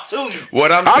 man? Talk to me.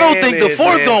 What I'm I don't think the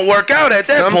 4th gonna work out at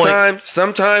that point.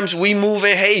 Sometimes we move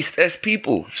in haste as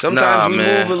people. Sometimes we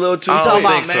move a little too. We talking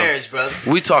about marriage,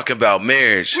 brother. We talking about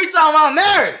marriage. We talking about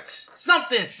marriage.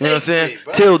 Something sacred, you know what I'm saying?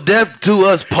 Bro. Till death do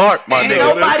us part, my nigga.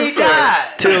 Ain't nobody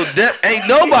died. Till death ain't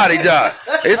nobody died.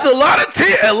 It's a lot of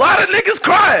niggas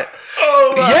crying.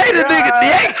 Ye the nigga,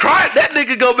 Ye cried. That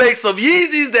nigga go make some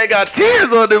Yeezys that got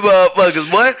tears on them motherfuckers,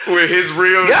 boy. With his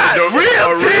real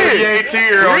real tears. Ye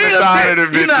tear on the side of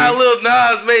the bitch. You know how Lil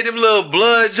Nas made them little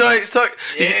blood joints?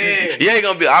 Yeah. You ain't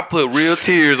gonna be. I put real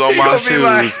tears on my shoes.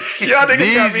 Like, y'all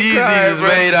niggas these Yeezys is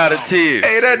made out of tears.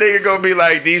 Hey, that nigga gonna be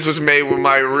like, these was made with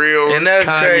my real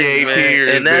Kanye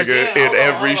tears, and that's nigga, in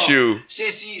every shoe.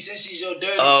 Since she's your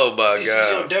dirty, oh my god,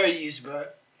 she's your dirtiest, bro.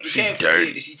 You can't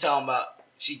forget that she talking about.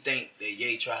 She think that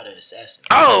Ye tried to assassinate.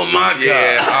 Oh my god!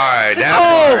 Yeah, all right,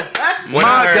 that part. When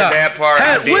I heard that part,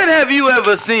 when have you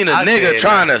ever seen a nigga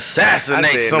trying to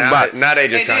assassinate somebody? Now they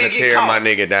just trying to tear my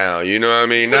nigga down. You know what I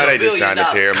mean? Now they just trying to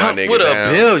tear my nigga down. With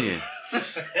 $1 billion.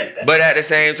 But at the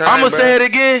same time, I'm gonna say it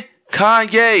again.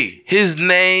 Kanye, his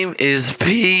name is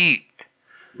Pete.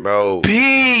 Bro.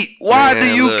 Pete. Why do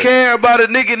you care about a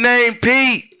nigga named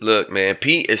Pete? Look, man,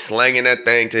 Pete is slanging that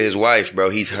thing to his wife,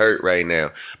 bro. He's hurt right now.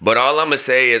 But all I'm going to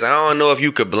say is I don't know if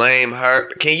you could blame her.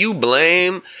 Can you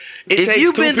blame? If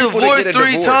you've been divorced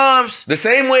 3 times. The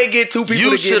same way it get 2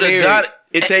 people to get married.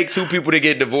 It take 2 people to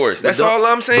get divorced. That's all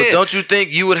I'm saying. But don't you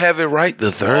think you would have it right the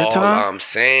 3rd time? All I'm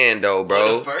saying, though, bro.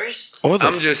 Or the first?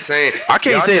 I'm just saying. I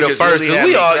can't say the first.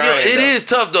 Really we all. It is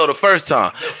tough though the first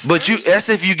time. But that's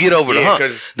if you get over the hump.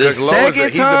 The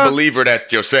second he's a believer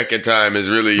that your second time is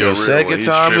really your real one. Second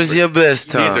time is your best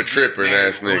time. He's a tripping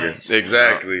ass nigga.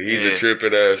 Exactly. He's a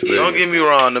tripping ass nigga. Don't get me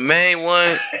wrong. The main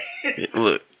one.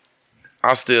 Look,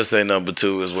 I'll still say number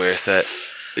 2 is where it's at.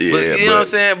 Yeah, but, you know what I'm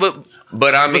saying?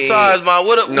 But I mean, besides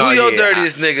who your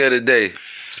dirtiest nigga of the day?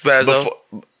 Spazzo.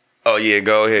 Oh yeah,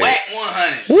 go ahead. Whack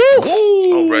 100. Woo!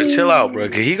 Oh, bro, chill out, bro.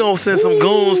 Cause he gonna send some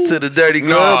goons to the Dirty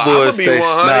Glove Boys station.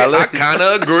 I kind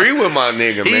of agree with my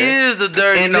nigga, man. He is the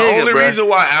dirty nigga, and the only reason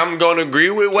why I'm gonna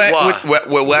agree with Whack with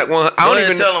Whack 100. I don't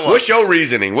even know. What's your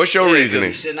reasoning? What's your reasoning?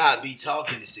 He should not be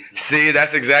talking to 6ix9ine. See,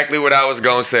 that's exactly what I was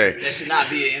gonna say. That should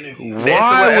not be an interview.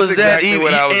 Why was that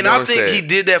even? And I think he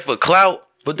did that for clout,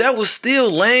 but that was still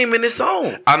lame in its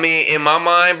own. I mean, in my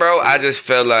mind, bro, I just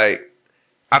felt like.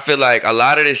 I feel like a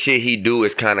lot of the shit he do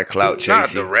is kind of clout chasing. Not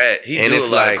the rat. He do a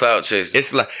lot of clout chasing.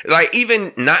 It's like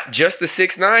even not just the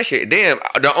 6ix9ine shit. Damn,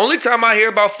 the only time I hear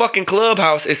about fucking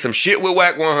Clubhouse is some shit with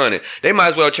Whack 100. They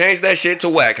might as well change that shit to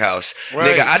Whack House.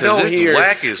 Right, nigga, I don't hear.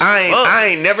 I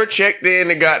ain't never checked in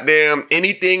the goddamn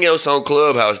anything else on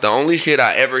Clubhouse. The only shit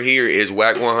I ever hear is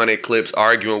Whack 100 clips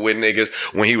arguing with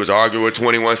niggas when he was arguing with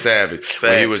 21 Savage. Facts.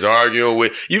 When he was arguing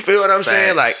with. You feel what I'm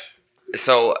saying? Like.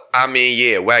 So, I mean,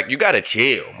 yeah, Whack, you gotta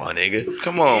chill, my nigga.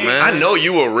 Come on, man. I know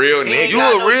you a real nigga. You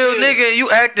a real nigga and you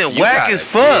acting whack as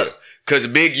fuck. Chill. Cause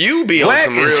Big U be on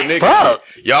some real nigga. Fuck.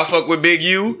 Y'all fuck with Big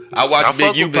U? I watch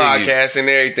Big U podcast and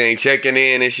everything, checking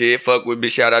in and shit. Fuck with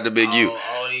shout out to Big U.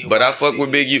 But I fuck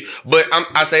with Big U. But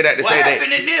I say that to say that. What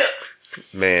happened to Nip?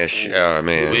 Man,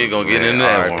 we ain't gonna get into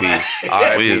that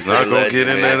one. We is not gonna get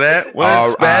into that one.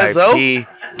 R.I.P.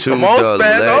 to the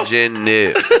legend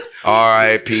Nip.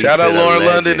 R.I.P. Shout out Lauren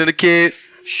London and the kids.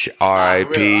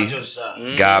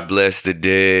 R.I.P. God bless the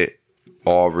dead.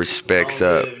 All respects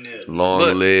up. Long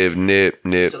live Nip.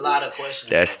 It's a lot of questions.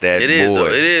 That's that boy.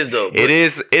 It is though.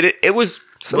 It was.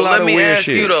 But let me ask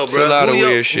you though, bro.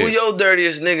 Who your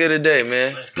dirtiest nigga today,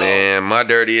 man? Let's go. Man, my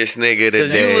dirtiest nigga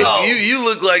today. You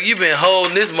look like you been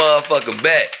holding this motherfucker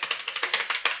back.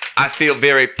 I feel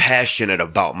very passionate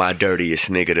about my dirtiest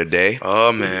nigga today.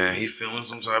 Oh man, he feeling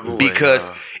some type of way. Because,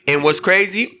 and what's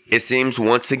crazy, it seems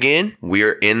once again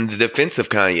we're in the defense of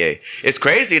Kanye. It's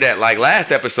crazy that like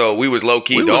last episode we was low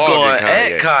key dogging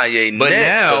Kanye. At Kanye, but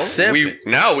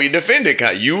now we defended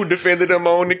Kanye. You defended him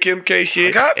on the Kim K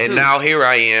shit, and now here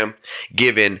I am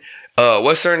giving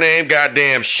what's her name?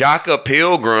 Goddamn Shaka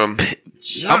Pilgrim.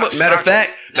 Matter of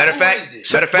fact.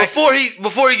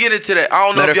 Before he get into that, I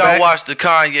don't know if y'all watched the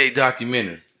Kanye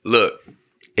documentary. Look,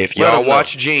 if y'all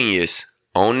watch Genius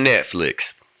on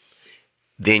Netflix,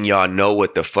 then y'all know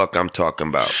what the fuck I'm talking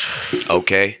about.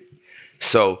 Okay?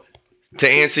 So, to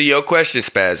answer your question,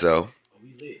 Spazzo,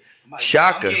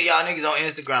 Shaka. I'm getting y'all niggas on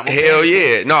Instagram. Hell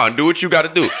yeah. No, do what you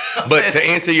gotta do. But to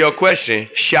answer your question,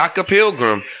 Shaka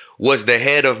Pilgrim was the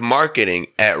head of marketing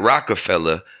at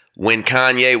Rockefeller when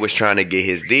Kanye was trying to get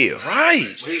his deal.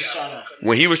 Right.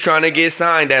 When he was trying to get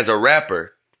signed as a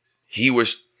rapper, he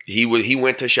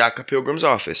went to Shaka Pilgrim's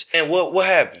office. And what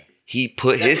happened? He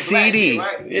put his CD.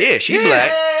 Black shit, right? Yeah, she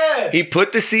black. He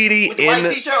put the CD in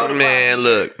the man.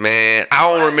 Look, man, I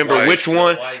don't remember which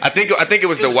one. I think it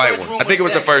was the white one. I think it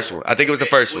was the first one. I think it was the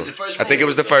first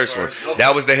one.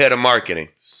 That was the head of marketing.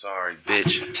 Sorry,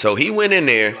 bitch. So he went in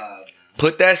there,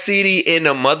 put that CD in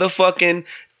the motherfucking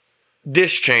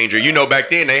disc changer. You know, back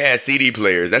then they had CD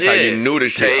players. That's how you knew the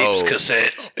shit. Tapes,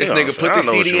 cassettes. This nigga put the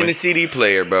CD in the CD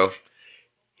player, bro.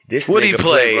 This what nigga he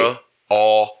play, bro?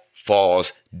 All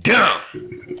Falls Down.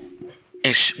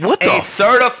 And what the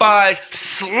certified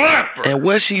slapper. And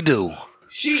what she do?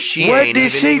 She what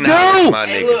did she do? My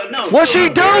nigga. What she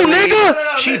do,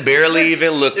 nigga? She barely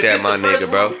even looked at my nigga,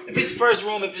 bro. If it's first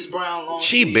room, if it's brown long,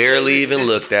 she barely even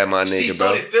looked at my nigga,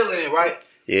 bro. She started feeling it, right?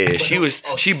 Yeah,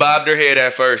 she bobbed her head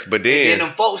at first, but then them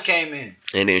folks came in.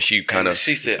 And then she kind of...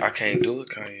 She said, I can't do it,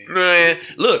 Kanye. Man,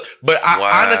 look, but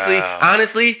honestly,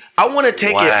 I want to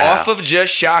take it off of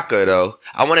just Shaka, though.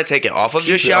 I want to take it off of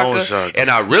just Shaka, and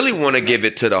I really want to give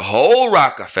it to the whole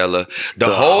Rockefeller, the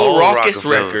whole Raucous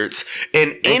Records,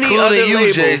 and any other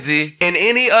label, Jay-Z. And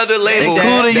any other label.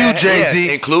 Including you, Jay-Z.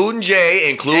 Yeah, including Jay,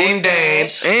 including Dan,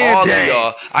 all of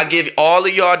y'all. I give all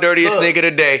of y'all dirtiest nigga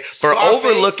today for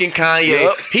overlooking Kanye.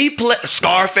 Yep. He played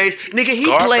Scarface. Nigga,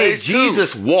 he played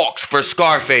Jesus Walks for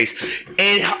Scarface,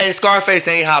 and Scarface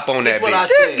ain't hop on that bitch.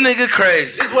 This nigga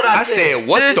crazy. This is what I said.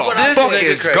 What the fuck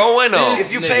is going on?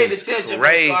 If you paid attention to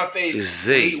Scarface,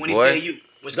 when he said you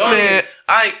was man,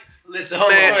 listen,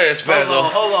 hold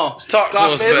on. Talk to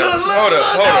us,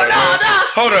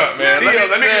 Hold up, man.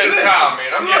 Let me get this calm, man.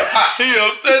 I'm getting hot.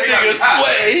 That nigga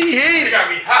sweat. He hated it. Got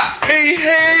me hot. He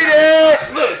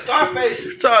hated. Look,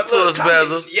 Scarface. Talk to us,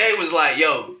 Spazzo. Ye was like,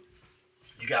 yo,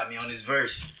 you got me on this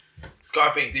verse.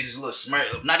 Scarface did his little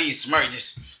smirk. Not even smirk,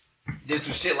 just did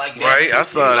some shit like that. Right, I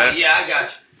saw that. Like, yeah, I got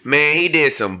you. Man, he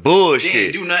did some bullshit.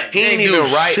 He didn't do nothing. He ain't even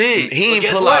write. He ain't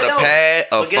pull out a pad,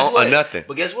 a phone, or nothing.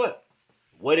 But guess what?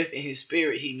 What if in his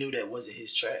spirit he knew that wasn't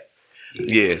his track?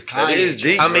 Yeah, that is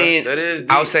deep. I mean,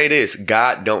 I'll say this: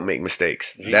 God don't make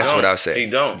mistakes. That's what I'll say.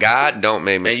 He don't. God don't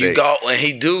make mistakes. And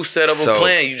he do set up a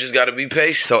plan. You just got to be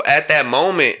patient. So at that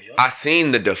moment, I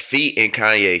seen the defeat in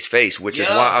Kanye's face, which is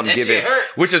why I'm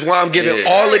giving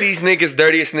all of these niggas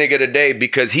dirtiest nigga today,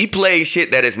 because he plays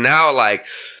shit that is now like,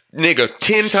 nigga,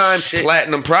 10 times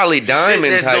platinum, probably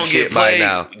diamond type shit by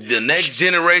now. The next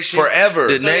generation. Forever.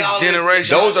 The next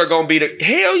generation. Those are going to be the...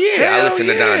 Hell yeah. I listen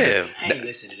to Donda. I ain't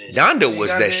listen to this. Donda was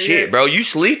that shit, bro. You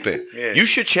sleeping. Yeah. You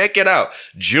should check it out.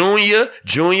 Junior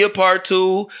Part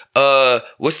 2.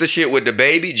 What's the shit with the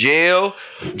baby? Jail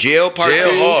Part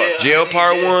 2. Jail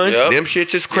Part 1. Yep. Them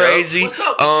shits is crazy. What's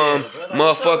up with jail,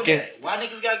 motherfucking... Why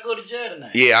niggas gotta go to jail tonight?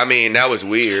 Yeah, I mean, that was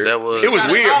weird. It was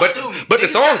weird, but the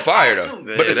song fire though.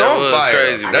 But the song fire.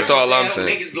 Crazy, that's all I'm saying.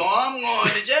 Niggas I'm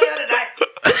going to jail tonight.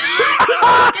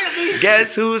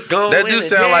 Guess who's going? That do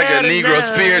sound like a Negro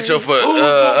spiritual for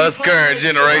us current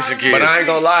generation kids. But I ain't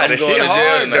gonna lie, that shit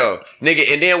hard though,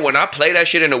 nigga. And then when I play that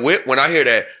shit in the whip, when I hear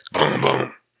that boom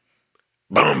boom,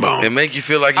 boom boom, it make you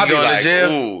feel like you going to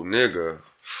jail. Ooh, nigga.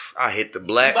 I hit the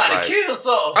black light. About to kill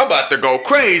something. I'm about to go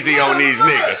crazy on these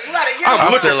niggas.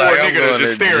 I'm looking for a nigga to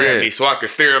just stare at me so I can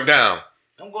stare him down.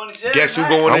 I'm going to jail. Guess who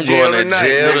going to jail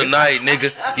tonight,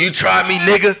 nigga? You try me,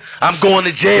 nigga. I'm going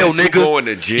to jail, nigga. Going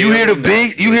to jail. You hear the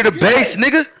beat? You hear the bass,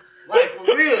 nigga? Like for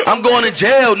real. I'm going to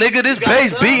jail, nigga. This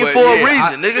bass beating for a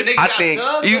reason, nigga. I think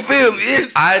you feel me?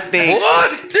 I think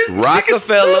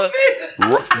Rockefeller,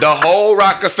 the whole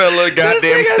Rockefeller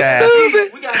goddamn staff,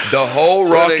 the whole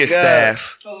Rocket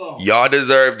staff, y'all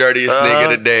deserve dirtiest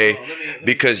nigga today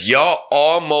because y'all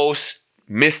almost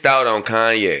missed out on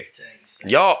Kanye.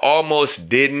 Y'all almost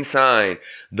didn't sign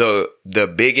the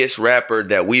biggest rapper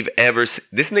that we've ever seen.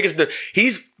 This nigga's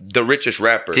he's the richest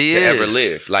rapper ever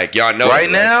live. Like y'all know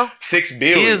right now, 6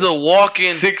 billion. He is a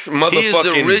walking 6 motherfucking He is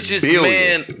the richest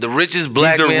billion. man, the richest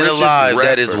black man alive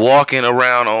that is walking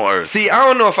around on earth. See, I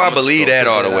don't know if I believe that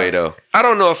all the way though. I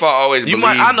don't know if I always believe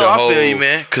I know the I whole feel you,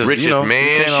 man. Because richest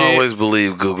man you can't shit. always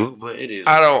believe Google, but it is.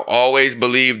 I don't always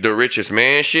believe the richest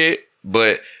man shit,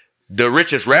 but the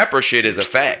richest rapper shit is a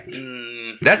fact.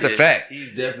 That's a fact.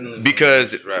 He's definitely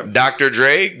because Dr.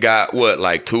 Dre got what,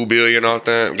 like $2 billion off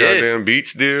that goddamn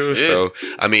Beats deal. Yeah. So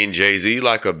I mean, Jay-Z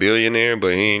like a billionaire,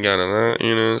 but he ain't got a lot.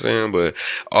 You know what I'm saying? But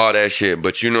all that shit.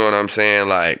 But you know what I'm saying?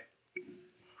 Like,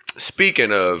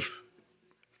 speaking of,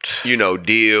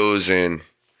 deals and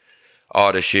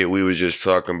all the shit we was just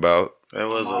talking about. That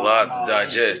was a lot to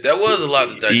digest.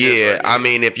 Yeah, I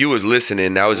mean, if you was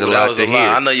listening, that was a lot to hear.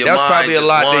 I know your mind just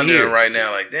wandering right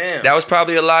now. Like, damn. That was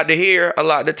probably a lot to hear, a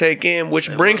lot to take in, which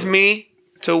brings me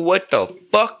to what the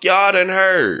fuck y'all done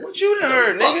heard. What you done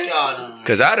heard, nigga?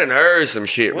 Because I done heard some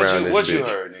shit around this bitch. What you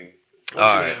heard, nigga?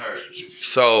 All right.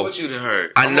 So, what you done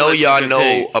heard? I know y'all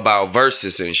know about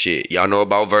verses and shit. Y'all know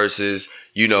about verses.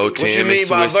 What you mean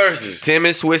by verses? Tim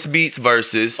and Swiss Beats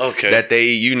verses. Okay. That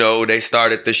they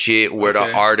started the shit where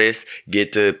the artists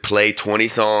get to play 20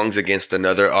 songs against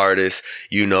another artist,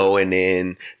 and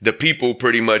then the people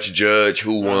pretty much judge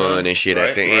who won and shit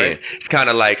at the end. It's kind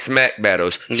of like smack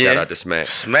battles. Shout out to Smack.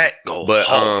 Smack go.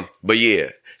 But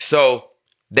yeah. So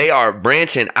they are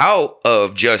branching out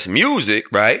of just music,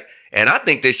 right? And I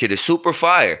think this shit is super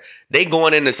fire. They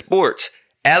going into sports.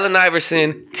 Allen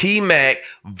Iverson, T-Mac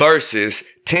versus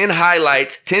 10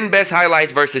 best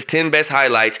highlights versus 10 best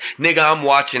highlights. Nigga, I'm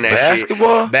watching that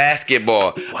Basketball? shit.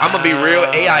 Basketball. Wow. I'm going to be real.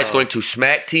 AI is going to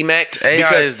smack T-Mac.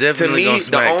 AI is definitely going to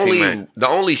smack T-Mac. The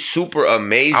only super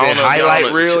amazing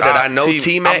highlight reel that I know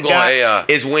T-Mac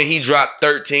got is when he dropped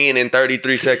 13 in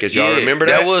 33 seconds. Y'all remember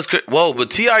that? That was whoa,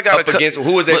 but T.I. got up against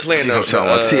who was they playing? Hey,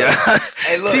 look,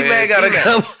 T-Mac got a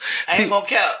couple. I ain't going to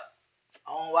count.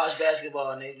 I don't watch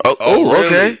basketball, nigga. Really?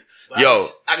 Okay. Yo,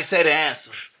 I can say the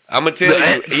answer. I'm gonna tell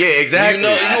you. Yeah, exactly.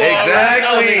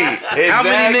 Exactly. How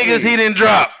many niggas he didn't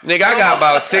drop? Nigga, I got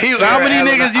about 6. How many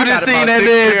niggas you done seen that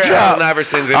man drop? Allen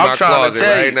Iverson's in my closet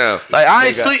right now. Like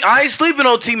I ain't sleeping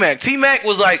on T-Mac. T-Mac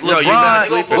was like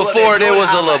LeBron before there was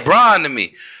a LeBron to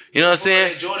me. You know what I'm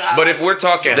saying? But if we're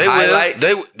talking highlights,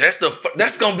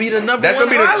 that's gonna be the number one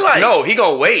highlight. No, he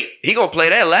gonna wait. He gonna play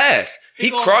that last. He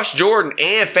crossed Jordan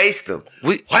and faced him.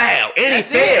 Wow. And he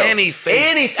failed. And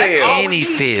he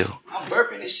failed. I'm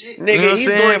burping this shit. Nigga, you know he's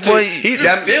going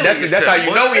to... That's how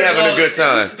you know we having a good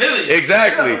time.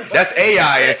 Exactly. That's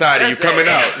AI inside of you coming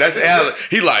out. That's Allen.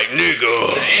 He like,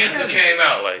 nigga. The answer came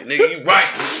out like, nigga, you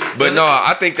right. But no,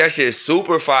 I think that shit is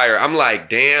super fire. I'm like,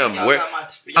 damn. Y'all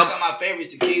got my favorite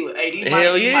tequila. Hey, these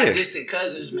might be my distant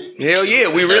cousins, man. Hell yeah,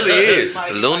 we really is.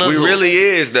 We really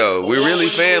is, though. We really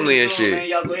family and shit. Man,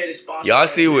 y'all go ahead and sponsor. Y'all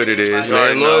see what it is,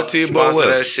 man. Loyalty above wealth.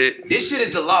 That shit. This shit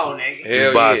is the law, nigga.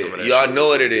 Hell yeah. Y'all know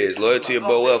what it is. Loyalty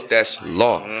above wealth, that's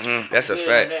law. That's a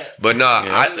fact. But nah,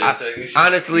 I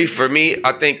honestly, for me,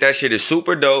 I think that shit is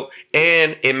super dope.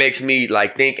 And it makes me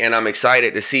like think, and I'm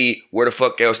excited to see where the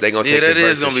fuck else they gonna take this. Yeah, that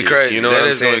is gonna be crazy. You know what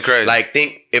I'm saying? Gonna be crazy. Like,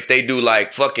 think if they do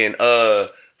like fucking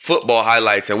football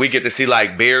highlights, and we get to see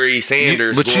like Barry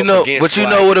Sanders. But you know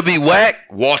what'll be whack?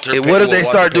 Walter. What if they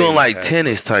start doing like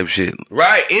tennis type shit?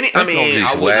 Right.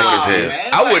 I whack as hell.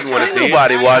 I wouldn't want to see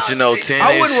nobody watching no tennis.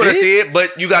 I wouldn't want to see it,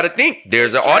 but you got to think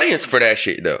there's an audience for that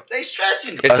shit though. They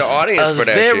stretching. It's an audience for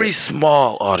that shit. A very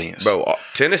small audience, bro.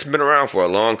 Tennis been around for a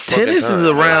long fucking time. Tennis is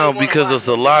around because there's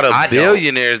a lot of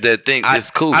billionaires that think it's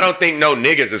cool. I don't think no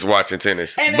niggas is watching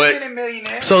tennis. But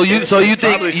so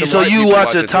you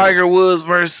watch a Tiger Woods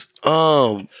versus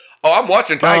I'm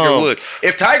watching Tiger Woods.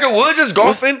 If Tiger Woods is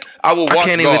golfing, I will watch golf. I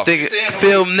can't even think.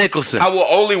 Phil Mickelson. I will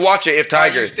only watch it if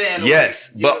Tiger. Yes,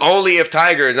 but only if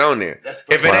Tiger is on there. If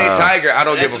it ain't Tiger, I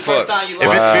don't give a fuck. If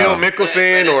it's Phil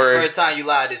Mickelson or... That's the first time you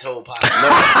lied this whole podcast. No,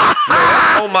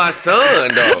 that's on my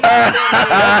son, though. On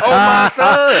my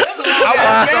son.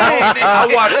 I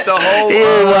watched the whole... He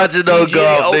ain't watching no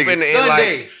golf, nigga. In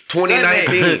like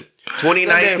 2019.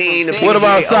 2019. What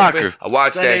about soccer? I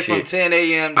watched Sunday that shit. From 10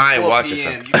 a.m. to I ain't 4 watching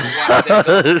p.m. soccer.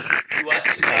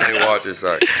 I ain't watching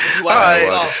soccer.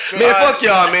 Man, fuck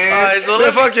y'all, man. All right,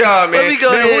 so fuck y'all, man. Let me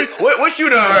go ahead. What you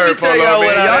done heard, Polo,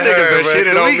 man? Y'all niggas been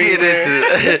shitting on me,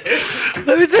 man.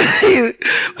 Let me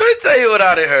tell you what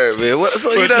I done heard, man. What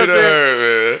you done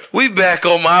heard, man? We back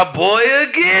on my boy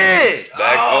again.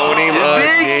 Back on him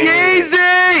again. Big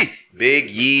Yeezy. Big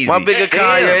Yeezy. My bigger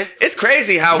Kanye. It's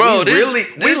crazy how we literally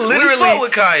we fuck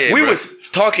with Kanye. We was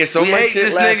talking so much shit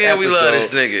this nigga and we love this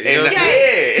nigga. You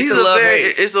know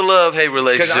it's a love-hate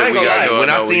relationship we got going on. When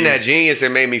I seen that Genius,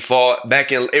 it made me fall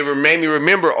back in. It made me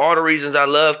remember all the reasons I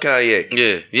love Kanye.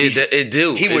 Yeah, it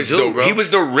do. He was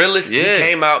the realest. Yeah. He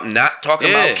came out not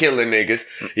talking about killing niggas.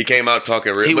 He came out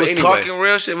talking real. He was talking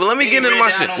real shit. But let me get into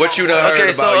my shit. What you done heard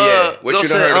about Ye? What you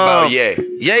done heard about Ye?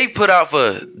 Ye put out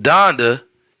for Donda.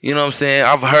 You know what I'm saying?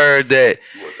 I've heard that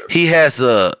he has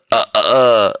I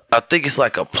think it's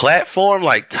like a platform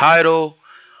like Tidal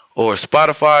or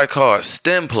Spotify called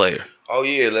STEM Player. Oh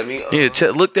yeah, let me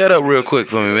look that up real quick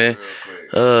for me, man.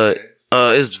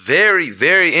 It's very,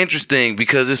 very interesting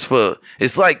because it's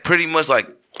like pretty much like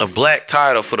a black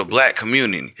title for the black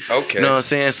community. Okay. You know what I'm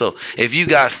saying? So if you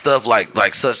got stuff like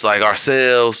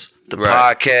ourselves, the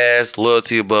podcast,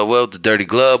 Loyalty Above Wealth, the Dirty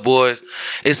Glove Boys,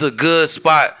 it's a good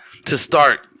spot to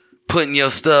start putting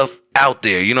your stuff out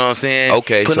there, you know what I'm saying?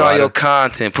 Okay, putting all your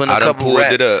content, putting a couple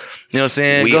rap. It up. You know what I'm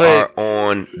saying? We are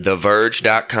on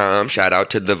TheVerge.com. Shout out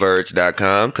to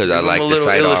TheVerge.com because I like to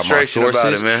cite all my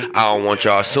sources. I don't want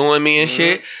y'all suing me and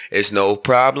shit. It's no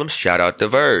problem. Shout out The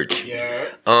Verge. Yeah.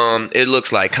 It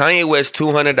looks like Kanye West's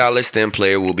 $200 STEM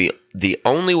player will be the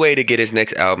only way to get his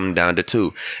next album down to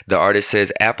 2. The artist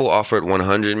says Apple offered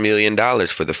 $100 million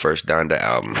for the first Donda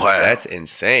album. Wow. That's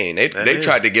insane. They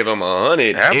tried to give him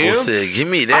 100. Apple said, give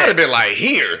me that. I'd have been like,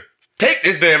 here, take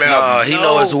this damn album. He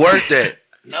know it's worth that.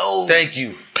 No. Thank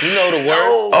you. You know the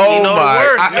word. Oh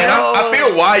my. I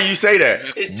feel why you say that.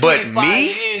 It's but 25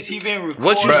 me? years He been recording.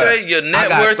 What you say? Your net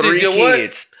worth is your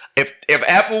kids. What? If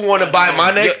Apple want to buy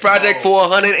my next project for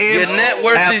 100 M's, your net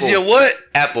worth is your what?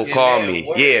 Apple, call me.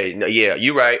 Yeah,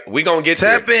 you right. We gonna get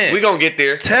there. In. We gonna get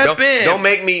there. Don't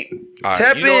make me. All right,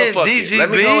 tap in,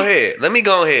 DGB. Let me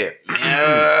go ahead.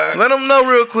 Let them know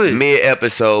real quick.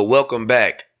 Mid-episode, welcome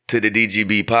back to the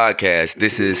DGB podcast.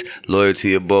 This is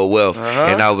Loyalty Above Wealth.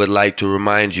 And I would like to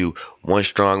remind you, one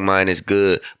strong mind is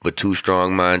good, but two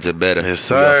strong minds are better. Yes,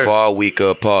 sir. We are far weaker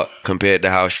apart compared to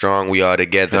how strong we are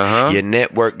together. Your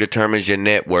network determines your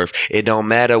net worth. It don't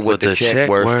matter what the check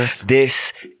worth.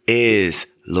 This is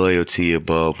Loyalty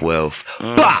Above Wealth.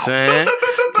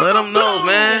 Let them know,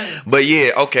 man. But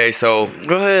yeah, okay, so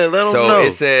go ahead, let them know. So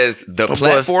it says the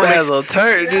platform. Spazzo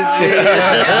turned this year.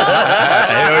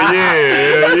 Hell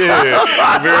yeah.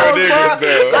 Real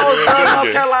niggas though.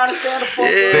 North Carolina, stand the fuck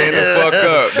up. Stand the fuck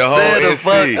up. The whole Stand the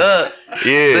NC. fuck up.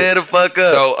 Yeah. Stand the fuck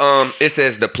up. So it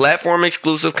says the platform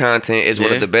exclusive content is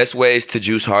one of the best ways to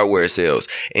juice hardware sales.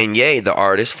 And Ye, the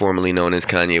artist formerly known as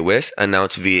Kanye West,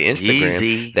 announced via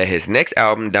Instagram that his next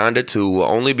album, Donda 2, will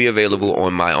only be available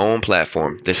on my own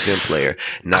platform, the Sim Player,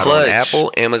 not on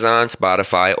Apple, Amazon,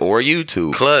 Spotify, or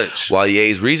YouTube. While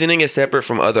Ye's reasoning is separate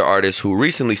from other artists who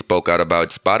recently spoke out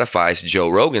about Spotify's Joe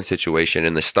Rogan situation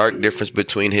and the stark difference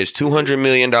between his $200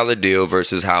 million deal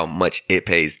versus how much it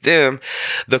pays them,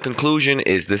 the conclusion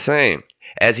is the same.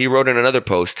 As he wrote in another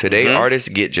post, today artists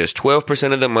get just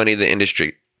 12% of the money the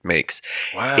industry makes.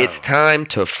 Wow. It's time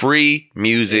to free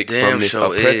music from this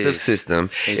oppressive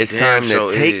system. It's time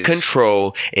to take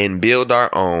control and build our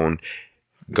own.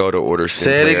 Go to order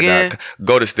StemPlayer.com.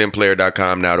 Go to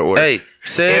StemPlayer.com now to order. Hey,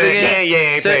 say it again.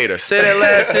 Yeah, ain't paid us. Say that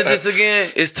last sentence again.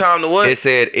 It's time to what? It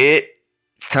said it's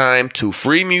time to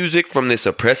free music from this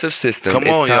oppressive system.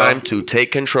 It's time to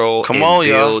take control and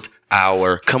build our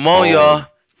own. Y'all.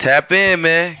 Tap in,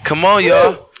 man. Come on,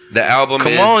 y'all. The album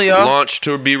is launched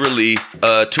to be released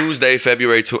Tuesday,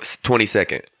 February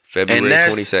 22nd. February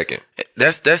 22nd.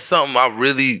 That's something I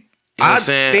really... I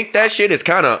think that shit is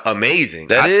kind of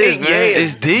amazing. I think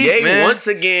it's deep, man. Once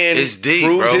again, it's deep,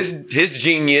 proves his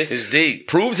genius. It's deep.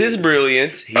 Proves his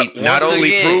brilliance. He not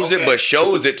only proves it, but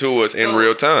shows it to us in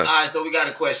real time. All right, so we got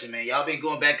a question, man. Y'all been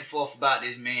going back and forth about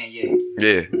this man,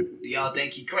 Yeah. Do y'all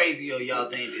think he crazy or y'all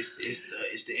think it's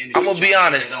the industry? I'm gonna be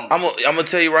honest. I'm gonna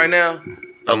tell you right now.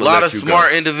 A lot of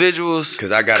smart individuals,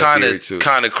 because I got a theory too.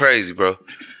 Kind of crazy, bro.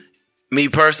 Me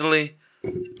personally,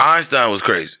 Einstein was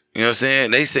crazy. You know what I'm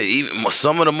saying? They say even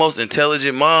some of the most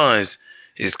intelligent minds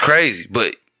is crazy.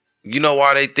 But you know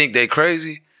why they think they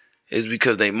crazy? It's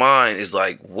because their mind is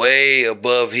like way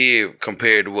above here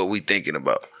compared to what we thinking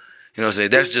about. You know what I'm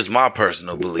saying? That's just my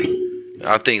personal belief.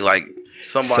 I think like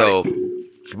somebody... So,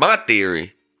 my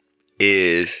theory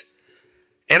is...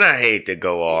 And I hate to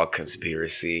go all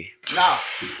conspiracy. No,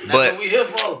 that's what we here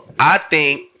for. I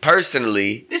think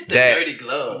personally this the dirty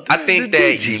glove. I think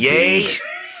that DGB.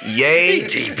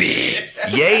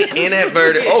 Ye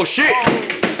inadvertent. Oh shit!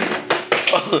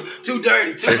 Too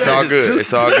dirty. It's all good.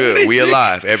 It's all good. We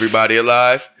alive. Everybody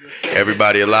alive.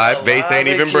 Everybody alive. Bass ain't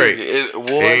even break. It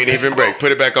ain't even break.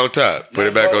 Put it back on top. Put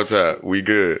it back on top. We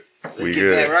good. We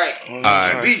good. Right. All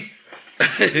right.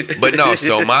 But no,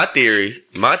 so my theory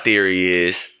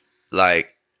is like,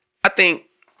 I think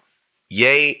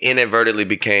Ye inadvertently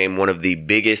became one of the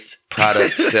biggest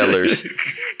product sellers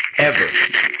ever.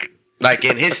 Like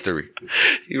in history.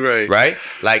 You're right. Right?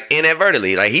 Like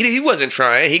inadvertently. Like he wasn't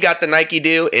trying. He got the Nike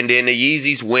deal and then the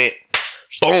Yeezys went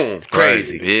boom,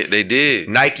 crazy. Right. Yeah, they did.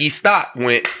 Nike stock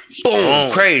went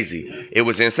boom, crazy. It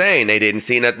was insane. They didn't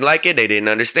see nothing like it. They didn't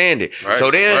understand it. Right.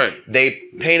 So then they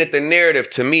painted the narrative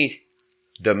to me.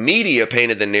 The media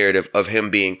painted the narrative of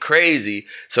him being crazy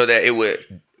so that it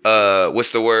would, what's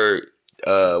the word?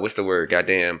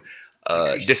 Goddamn.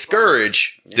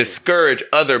 Discourage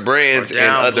other brands and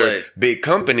other big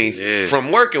companies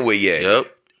from working with Ye.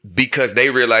 Yep. Because they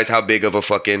realized how big of a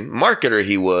fucking marketer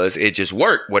he was. It just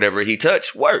worked. Whatever he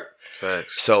touched worked.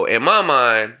 Facts. So in my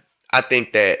mind, I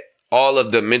think that all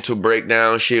of the mental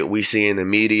breakdown shit we see in the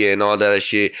media and all that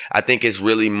shit, I think it's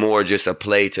really more just a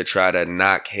play to try to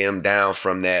knock him down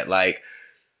from that like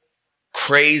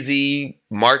crazy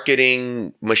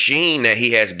marketing machine that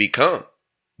he has become.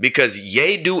 Because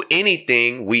Ye do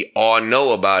anything, we all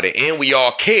know about it and we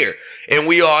all care. And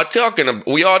we all talking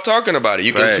about it.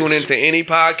 You can tune into any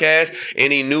podcast,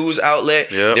 any news outlet.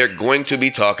 They're going to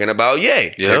be talking about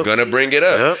Ye. They're going to bring it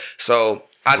up. So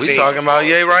We talking about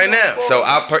Ye right now. So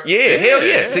hell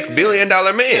yeah, $6 billion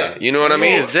man. Yeah. You know what I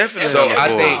mean? It's definitely. So I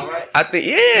think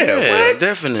what?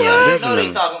 Definitely. What? No, they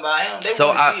talking about him. They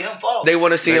want to see him fall. They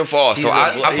want to see him fall. So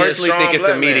I personally think it's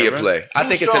a media play. I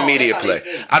think it's a media play.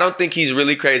 I don't think he's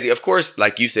really crazy. Of course,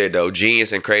 like you said though,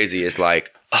 genius and crazy is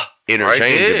like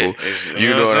interchangeable. Right, you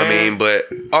know what I mean? But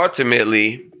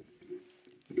ultimately,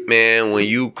 man, when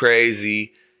you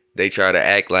crazy, they try to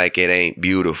act like it ain't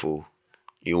beautiful.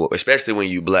 Especially when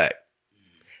you black.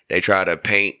 They try to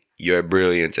paint your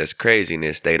brilliance as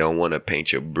craziness. They don't want to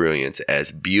paint your brilliance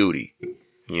as beauty.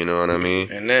 You know what I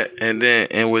mean?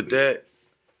 And with that,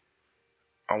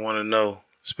 I want to know,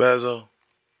 Spazzo,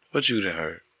 what you done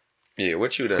heard? Yeah,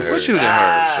 what you done heard? What you done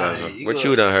heard, Spazzo? What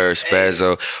you done heard,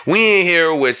 Spazzo? We in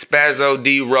here with Spazzo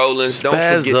D. Rollinz. Don't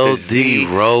forget the Z.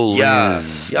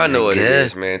 Rollinz. Y'all know what it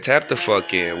is, man. Tap the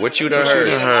fuck in. What you done heard,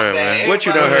 man? What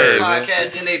you done heard, man?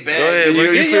 Podcast in their bag. Go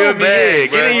ahead, you feel me?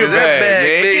 Get in your bag,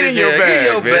 man. Get in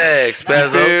your bag,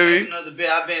 Spazzo. Another bit.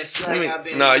 I've been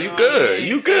slacking. Nah, you good.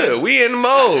 You good. We in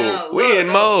mode. We in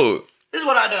mode. This is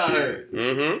what I done heard.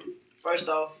 Mm-hmm. First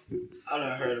off, I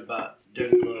done heard about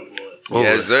Dirty Glove Boys.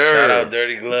 Yes, sir. Shout out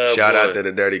Dirty Glove. Shout out to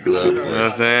the Dirty Glove. You know what I'm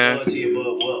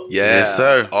saying? Yes,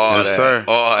 sir. All yes, that. Sir.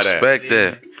 All that. Respect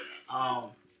that. I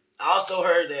also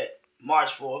heard that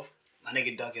March 4th, my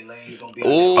nigga Duncan Lane is gonna be.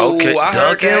 Ooh, okay. I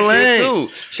heard that shit too.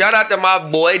 Shout out to my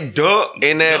boy Dunk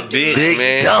in that bitch, Big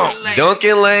man.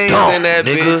 Duncan Lane's in that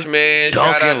bitch, man.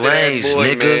 Shout out to Lane's, that boy,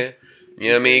 nigga. man. You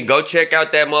know what I mean? Go check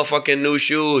out that motherfucking new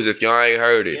shoes if y'all ain't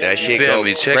heard it. That shit go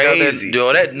Check crazy.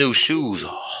 Out that new shoes.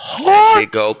 That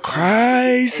shit go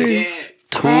crazy.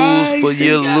 Tools for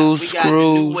your loose we got the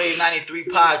screws. New Wave 93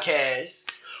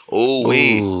 podcast.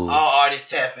 Ooh, All artists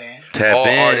tap in. All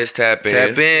artists tap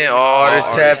in. All artists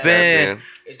tap in.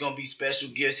 It's gonna be special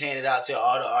gifts handed out to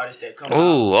all the artists that come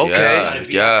Ooh, out. okay.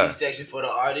 Yeah. VIP section for the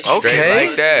artists. Okay.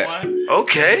 Like that.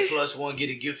 Okay. Plus one get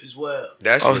a gift as well.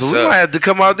 That's so we might have to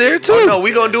come out there too. Oh, no,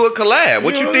 we gonna do a collab.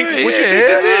 What you think? What you think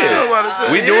this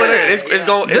is? We doing it. It's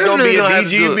gonna be a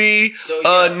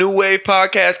DGB New Wave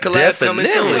podcast collab coming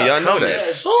soon. Y'all know that.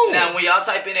 Now when y'all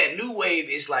type in that New Wave,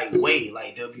 it's like Wave,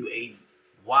 like WAY.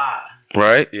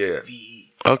 Right. Yeah.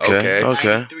 VE. Okay.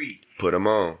 93. Put them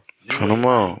on. Put them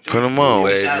on.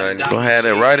 Wave Gonna have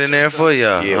it right in there for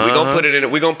y'all. Yeah, we gonna put it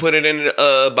in. We gonna put it in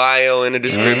the bio in the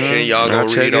description. Y'all gonna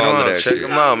read all of that. Check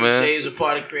them out, man. She's a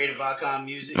part of Creative Icon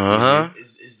Music.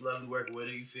 It's lovely working with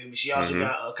her. You feel me? She also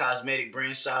got a cosmetic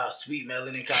brand. Shout out Sweet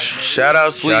Melanin Cosmetics. Shout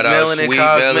out Sweet Melanin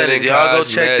Cosmetics. Y'all go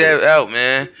check that out,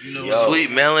 man. Sweet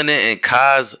Melanin and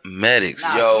Cosmetics.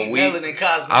 Melanin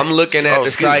Cosmetics. I'm looking at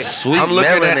the site. I'm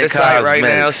looking at the site right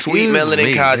now. Sweet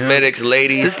Melanin Cosmetics,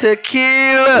 ladies. The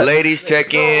tequila. Ladies,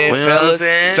 check in,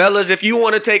 fellas. If you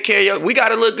want to take care of your, we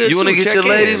gotta look good. You want to get your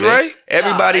ladies right?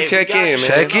 Everybody check in, man.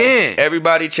 Check in.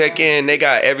 Everybody check in. They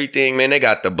got everything, man. They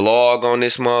got the blog on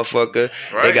this motherfucker.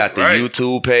 They got the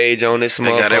YouTube page on this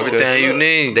motherfucker. They got everything you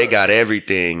need. They got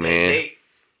everything, man. Date,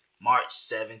 March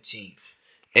 17th.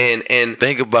 And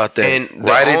think about that. And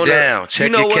write it down.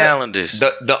 Check your calendars.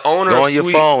 The owner go on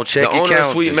your phone. Check your calendars.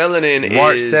 Of Sweet Melanin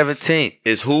March 17th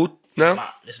is who now?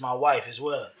 It's my wife as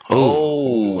well.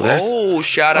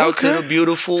 Shout out to the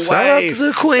beautiful wife. Shout out to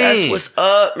the queen. That's what's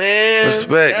up, man.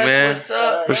 Respect, man.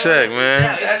 Respect, man.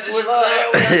 That's what's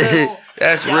up.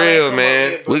 That's real,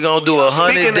 man. We gonna do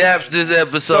 100 daps this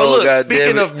episode. So look,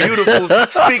 speaking of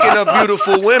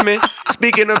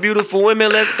beautiful women,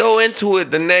 let's go into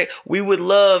it. We would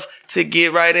love to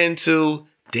get right into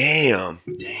damn.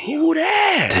 Who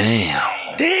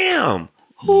that? Damn.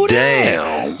 Who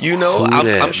that? You know,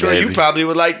 I'm sure you probably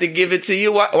would like to give it to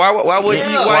you. Why wouldn't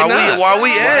you? Why not? Why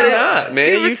we at it? Not, man.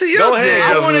 Give it to you. Go ahead.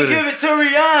 I want to give it to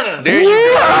Rihanna. There you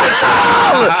go.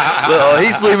 Look,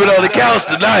 he's sleeping on the couch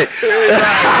tonight.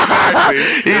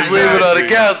 He's sleeping on the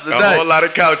couch tonight. A whole lot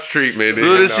of couch treatment. As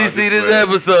soon as she see this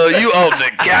episode, you on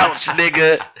the couch,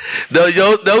 nigga.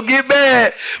 Don't get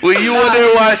mad when you wonder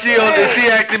why she on this. She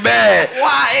acting bad.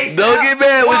 Why? Don't get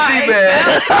mad when she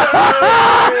mad.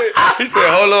 He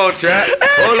said, "Hold on, trap.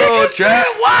 Hold on, trap.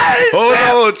 Why?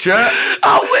 Hold on, trap.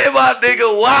 I'm with my nigga.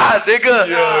 Why, nigga?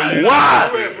 Why?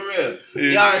 For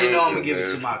real. Y'all already know I'm gonna give it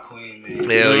to my queen, man.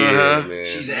 Hell yeah, man.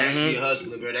 She's actually a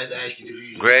hustler, bro. That's actually the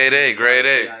reason. Grade A.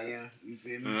 CIM, you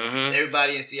feel me?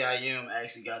 Everybody in CIM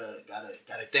actually got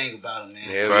a thing about them, man.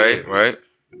 Yeah, right.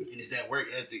 And it's that work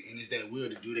ethic and it's that will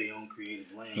to do their own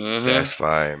creative lane. That's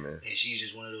fire, man. And she's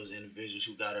just one of those individuals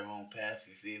who got her own path.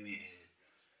 You feel me? And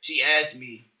she asked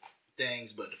me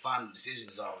things, but the final decision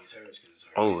is always hers because it's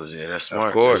her. Oh yeah, that's smart.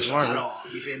 Of course.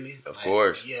 You feel me? Of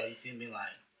course. Yeah, you feel me?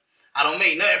 Like I don't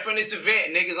make nothing from this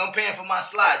event, niggas. I'm paying for my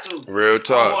slot too. Real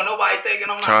talk. I don't want nobody thinking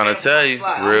I'm not trying to tell you.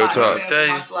 Real talk.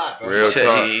 Real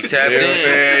talk. He tapped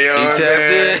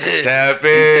in.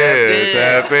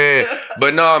 Tap in.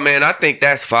 But no, man, I think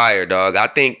that's fire, dog. I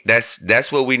think that's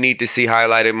what we need to see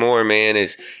highlighted more, man.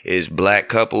 Is black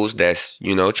couples that's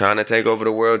trying to take over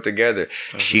the world together.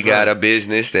 She got a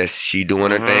business that she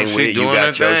doing her thing with. You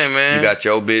got your man. You got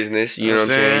your business. You know what I'm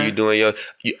saying? You doing your.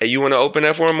 You want to open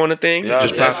that for him on the thing? Yeah,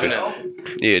 just pop it.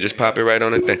 Yeah, just pop it right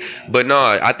on the thing. But no,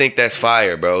 I think that's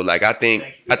fire, bro. Like I think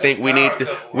we need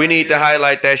to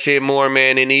highlight that shit more,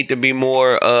 man. It need to be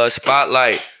more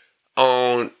spotlight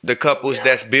on the couples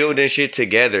that's building shit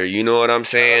together. You know what I'm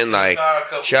saying? Like,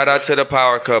 shout out to the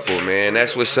power couple, man.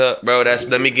 That's what's up, bro.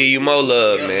 Let me give you more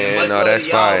love, man. No, that's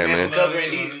fire, man. For covering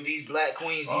these black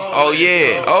queens. Oh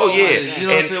yeah. You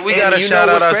know what I'm saying? We gotta shout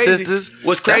out our sisters.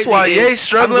 What's crazy? That's why Ye's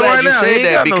struggling right now. He ain't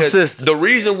got no sister. The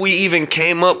reason we even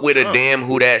came up with a damn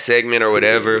who that segment or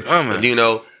whatever,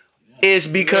 is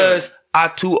because I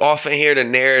too often hear the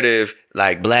narrative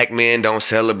like black men don't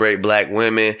celebrate black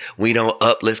women. We don't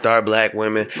uplift our black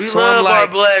women. We love our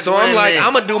black women. So I'm like,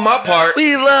 I'm gonna do my part.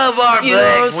 We love our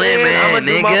black women, I'm gonna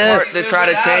do my part to try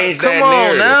to change that narrative. Come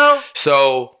on now.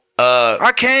 So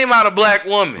I came out a black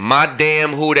woman. My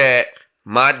damn who that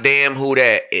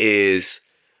is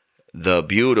the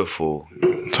beautiful.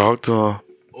 Talk to her.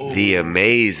 The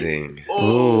amazing.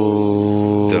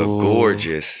 The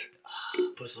gorgeous.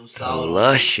 Put some salt.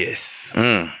 Luscious.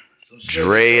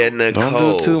 Drea Nicole.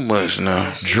 Don't do too much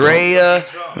now. Drea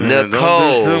Nicole.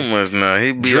 Don't do too much now.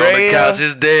 He be on the couch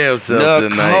his damn self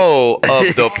Nicole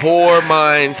of the Poor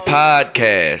Minds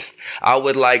Podcast. I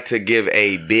would like to give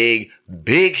a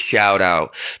big shout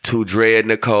out to Drea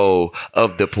Nicole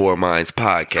of the Poor Minds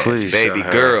Podcast. Please, baby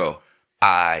girl,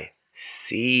 I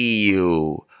see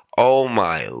you. Oh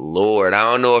my Lord. I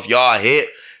don't know if y'all hit.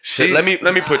 Let me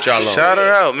put y'all on. Shout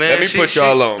her out, man. Let me put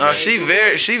y'all on. No, she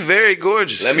very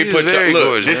gorgeous. Let me put y'all.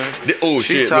 Look,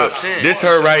 this top 10. This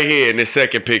her right here in this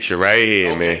second picture right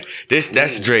here, man.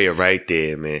 That's Drea right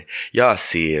there, man. Y'all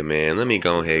see it, man. Let me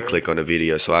go ahead and click on the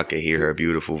video so I can hear her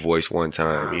beautiful voice one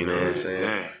time. You know what I'm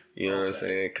saying? You know what I'm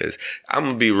saying? Because I'm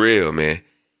gonna be real, man.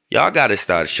 Y'all gotta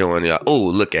start showing y'all. Oh,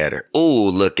 look at her. Oh,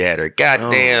 look at her.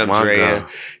 Goddamn, Drea. God.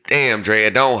 Damn,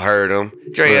 Drea, don't hurt him.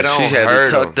 Drea, don't hurt him. She had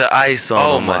to tuck the ice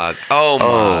on him.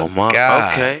 Oh my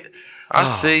God. Okay. I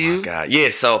see you. God.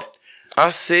 Yeah, so. I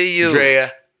see you.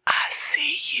 Drea, I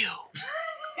see you.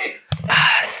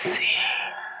 I see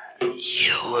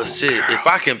you. Well, shit, if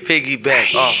I can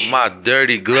piggyback off my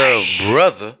dirty glove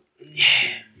brother.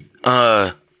 Yeah.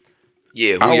 I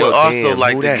would also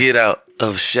like to get out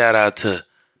of shout out to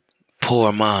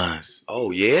Poor Minds. Oh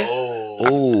yeah.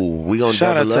 Oh, we gonna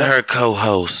shout double out up? To her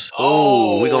co-host.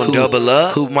 Oh, we gonna double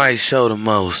up. Who might show the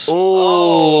most?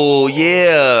 Oh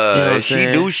yeah, you know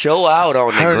she do show out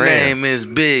on the gram. Her name is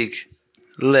Big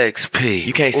Lex P.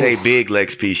 You can't say Big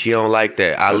Lex P. She don't like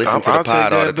that. I listen to the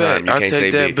pod all the time. You can't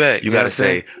say Big. Back. You gotta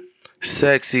say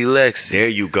Sexy Lexi. There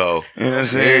you go. You know what I'm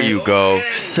saying? There you go.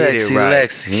 Sexy right.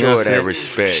 Lexi. Show her that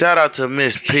respect. Shout out to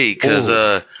Miss P, because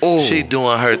she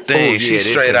doing her thing. She's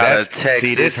straight out of Texas.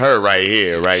 See, this her right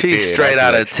here, right She's there. She's straight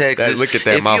out of Texas. Look at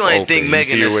that if mouth you ain't open. think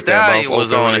Megan Thee Stallion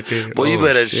was on it, boy, you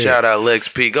better shout out Lex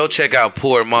P. Go check out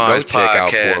Poor Minds Podcast. Go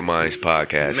check out Poor Minds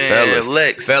Podcast.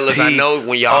 Man, fellas, I know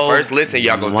when y'all first listen,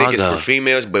 y'all gonna think it's for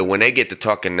females, but when they get to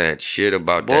talking that shit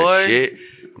about that shit,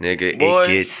 nigga, it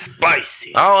gets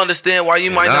spicy. I don't understand why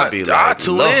you might not be like, I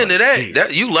tune into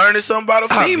that. You learning something about a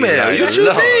female. What you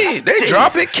mean? They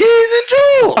dropping keys and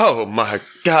jewels. Oh my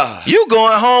God. You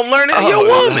going home learning your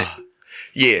woman.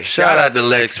 Yeah, shout out to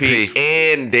Lex P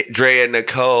and Drea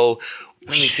Nicole.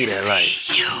 Let me see that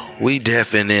light. We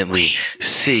definitely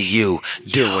see you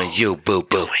doing you, boo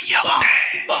boo.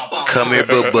 Come here,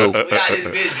 boo boo. We got this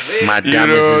bitch lit. My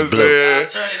diamonds is blue.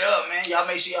 Turn it up, man. Y'all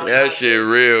make sure y'all. That shit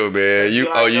real, man.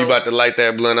 You about to light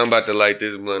that blunt? I'm about to light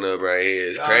this blunt up right here.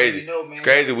 It's crazy. It's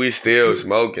crazy. We still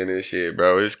smoking this shit,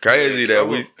 bro. It's crazy that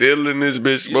we still in this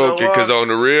bitch smoking. Cause on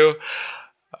the real,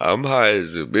 I'm high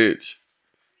as a bitch.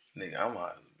 Nigga, I'm high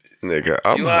as a bitch. Nigga,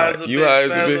 I'm high. You high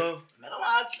as a bitch?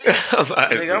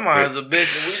 I'm high as a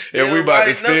bitch. And we about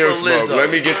to still smoke. Let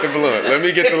me get the blunt. Let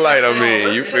me get the light. I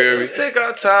mean, you feel me? Let's take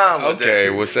our time. Okay,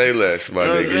 well, say less, my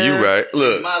nigga. You right.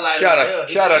 Look,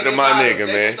 shout out to my nigga,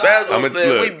 man.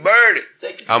 Spazzo, we burned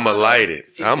it. I'ma light it.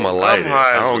 I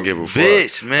don't give a fuck.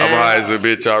 Bitch, man. I'm high as a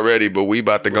bitch already, but we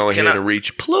about to go ahead and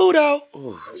reach Pluto.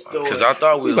 Because I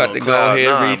thought we was about to go ahead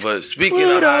and reach. But speaking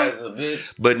of high as a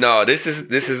bitch, but no, this is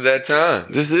that time.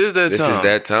 This is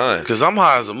that time. Because I'm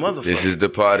high as a motherfucker. This is the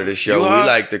part of the show we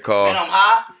like to call. Man, I'm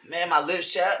high. Man, my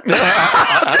lips chapped.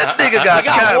 That nigga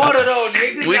got water though,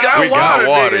 nigga. We got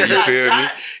water.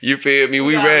 Nigga. You feel me?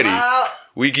 We ready.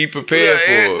 We keep prepared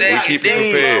for it. We keep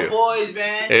prepared. Boys,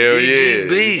 man. Hell yeah.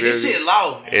 This shit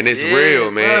law, man. And it's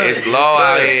real, man. It's law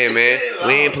out here, man.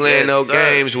 We ain't playing no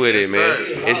games with it, man.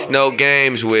 It's no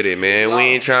games with it, man. We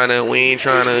ain't trying to,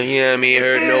 you know what I mean,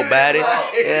 hurt nobody. You know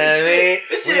what I mean?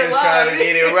 We just trying to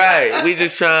get it right. We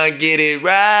just trying to get it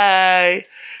right.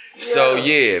 So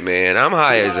yeah, man, I'm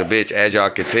high as a bitch, as y'all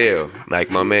can tell.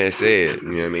 Like my man said, you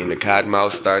know what I mean? The cotton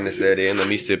mouth starting to set in. Let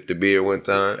me sip the beer one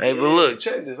time. Hey, but look,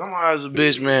 check this. I'm high as a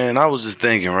bitch, man. I was just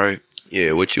thinking, right?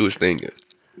 Yeah, what you was thinking?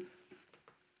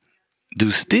 Do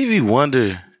Stevie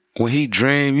Wonder, when he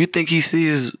dream, you think he see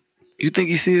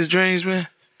his dreams, man?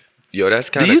 Yo, that's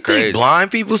kind of crazy. Do you think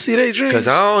blind people see their dreams? Because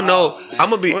I don't know.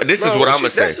 This is what I'm going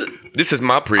to say. This is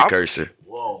my precursor.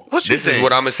 Whoa. This is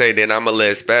what I'm going to say, then I'm going to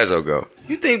let Spazzo go.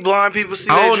 You think blind people see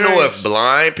their dreams? I don't know if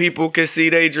blind people can see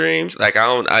their dreams. Like,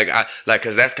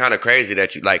 because that's kind of crazy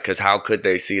that you, like, because how could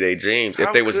they see their dreams?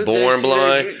 If they was born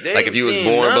blind, like if you was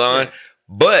born blind.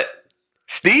 But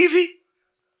Stevie,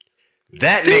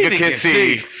 that nigga can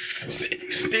see.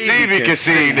 Stevie can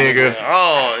see, nigga.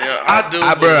 Oh, yeah, I do.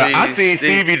 I seen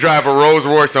Stevie drive a Rolls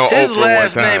Royce on Oprah one time. His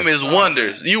last name is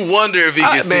Wonders. You wonder if he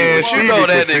can see. Man, you know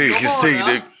that nigga can see,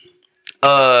 nigga.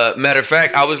 Matter of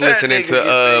fact, I was listening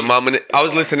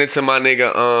to my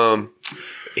nigga.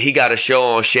 He got a show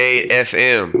on Shade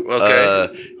FM.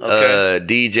 Okay.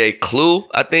 DJ Clue,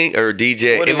 I think, or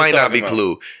DJ. It might not be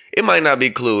Clue. It might not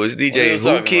be Clue. It's DJ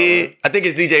Who Kid. I think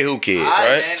it's DJ Who Kid.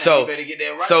 Right. So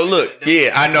look,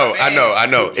 yeah, I know.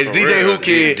 It's DJ Who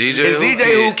Kid. It's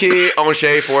DJ Who Kid on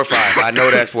Shade 4-5. I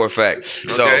know that's for a fact.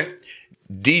 So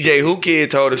DJ Who Kid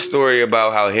told a story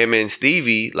about how him and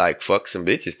Stevie like fuck some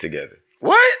bitches together.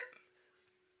 What?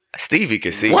 Stevie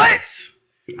can see. What?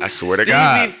 I swear to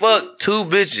God. Stevie fucked 2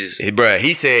 bitches. Bruh,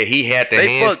 he said he had to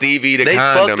hand Stevie the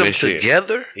condom and shit. They fucked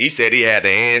them together? He said he had to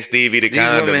hand Stevie the condom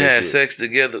and shit. These women had sex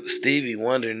together. Stevie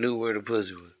Wonder knew where the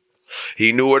pussy was.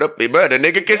 He knew where bruh, the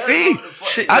nigga can see.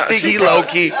 I think he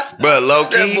low-key. Bruh,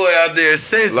 low-key. That boy out there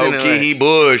sensing low-key, he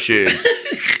bullshit.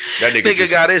 That nigga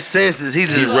got his senses. He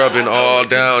rubbing all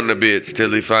down the bitch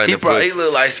till he find the pussy. He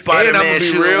look like Spider-Man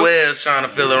shooting webs trying to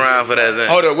feel around for that thing.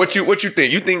 Hold on, what you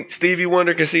think? You think Stevie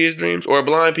Wonder can see his dreams, or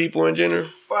blind people in general?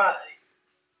 Bro,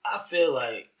 I feel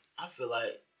like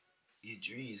your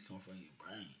dreams come from your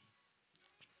brain.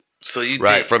 So you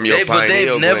right from your pineal but they've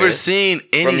gland. Never seen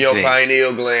anything from your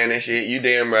pineal gland and shit. You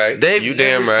damn right. They've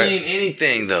never seen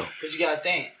anything though. Cause you gotta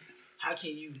think, how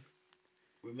can you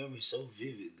remember so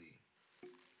vividly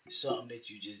something that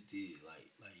you just did,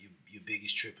 like your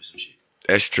biggest trip or some shit?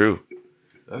 That's true.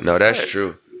 That's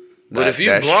true. But if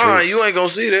you blind, you ain't gonna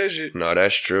see that shit. No,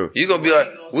 that's true. You gonna be like,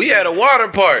 we had a water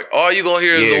park. All you gonna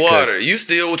hear is the water. You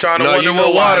still trying to wonder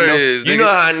what water is. You know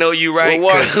how I know you right?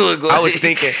 What water look like? I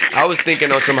was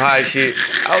thinking on some high shit.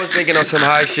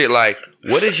 Like,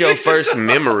 what is your first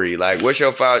memory? Like, what's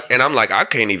your first? And I'm like, I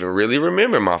can't even really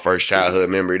remember my first childhood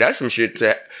memory. That's some shit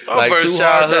that my first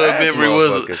childhood memory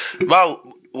was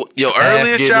your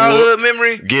earliest childhood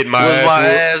memory was my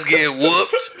ass getting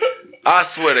whooped. I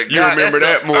swear to God, you remember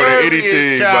that more than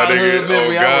anything. Childhood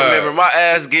memory. I remember my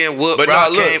ass getting whooped. But now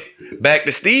look, back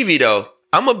to Stevie though.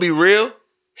 I'm gonna be real.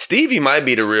 Stevie might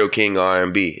be the real king of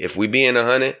R&B. If we being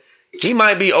 100, he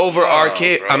might be over R.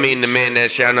 Kelly. I mean, the man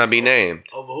that shall not be named.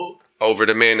 Over who? Over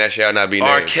the man that shall not be named.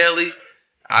 R. Kelly.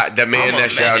 The man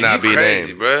that shall not be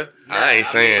named. Bro. I ain't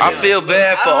saying. I feel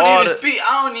bad for all the.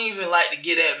 I don't even like to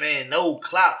get that man no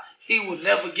clout. He will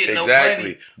never get no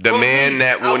money. The man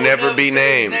that will never be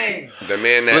named. The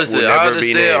man that will never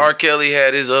be named. R. Kelly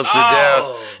had his ups and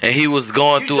downs, and he was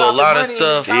going through a lot of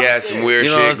stuff. He had some weird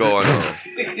shit going on.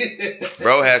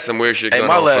 Bro had some weird shit going on.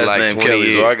 My last for like name 20 Kelly,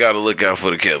 years. so I gotta look out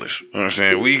for the Kellys. You know what I'm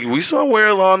saying? We somewhere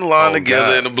along the line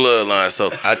together in the bloodline. So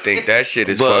I think that shit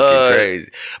is fucking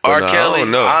crazy. But R. Kelly,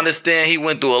 I understand he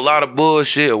went through a lot of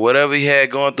bullshit or whatever he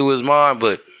had going through his mind,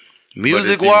 but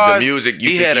music-wise,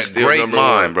 he had a great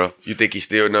mind, bro. You think he's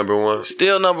still number one?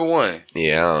 Still number one.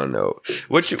 Yeah, I don't know.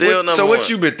 What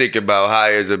you been thinking about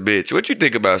high as a bitch? What you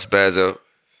think about Spazzo?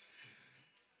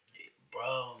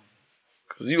 Bro.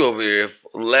 Cause you over here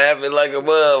laughing like a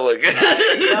motherfucker.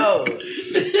 Yo.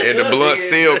 And the blunt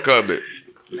still coming.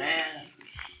 Man.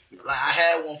 Like, I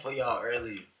had one for y'all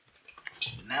earlier.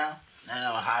 But now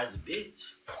I'm high as a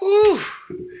bitch. Whew.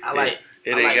 I like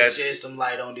to shed some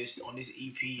light on this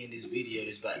EP and this video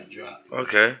that's about to drop.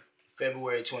 Okay.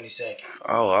 February 22nd.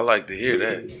 Oh, I like to hear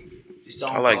that. This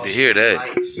song I like to hear that.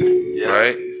 Lights. Yeah.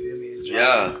 Right? You feel me? It's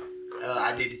yeah.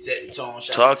 I did the set the tone.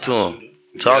 Talk to him.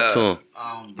 Talk to him.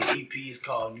 The EP is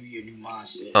called New Year, New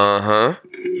Mindset.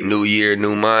 New Year,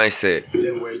 New Mindset.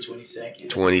 February 22nd.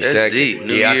 22nd. That's deep.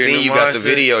 New I Year, seen New you got the Mindset.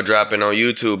 video dropping on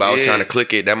YouTube. I was trying to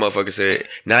click it. That motherfucker said,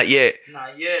 not yet.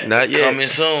 Not yet. Not yet. Coming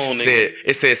soon. Nigga.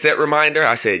 It said set reminder.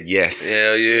 I said yes.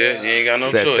 Hell yeah. You ain't got no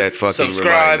Set choice. that fucking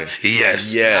subscribe. reminder.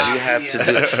 Yes. Yes. You have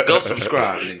to do. Go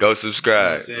subscribe. Nigga. Go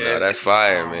subscribe. You know what I'm No, that's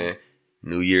fire, man.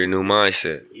 New Year, New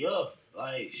Mindset. Yo,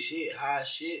 like shit, high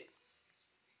shit.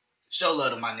 Show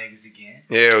love to my niggas again.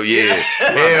 Hell yeah.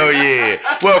 Hell yeah.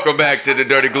 Welcome back to the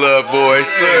Dirty Glove Boys.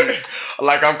 Look,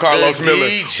 like I'm Carlos The Miller.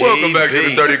 DGB. Welcome back to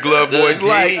the Dirty Glove The Boys.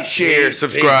 Like, DGB. share,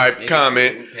 subscribe,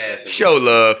 comment, show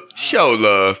love, show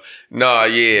love. Nah,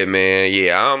 yeah, man.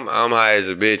 Yeah, I'm high as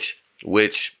a bitch,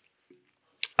 which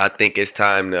I think it's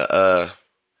time to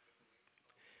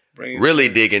really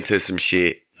dig into some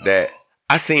shit that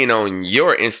I seen on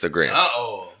your Instagram.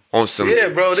 On some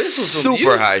bro, this was some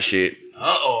super high shit.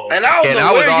 And I don't know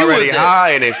I was where you already was at.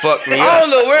 high and it fucked me I up.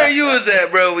 don't know where you was at,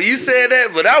 bro, when you said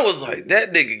that, but I was like,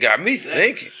 that nigga got me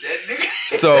thinking.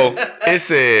 So it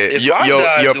said If I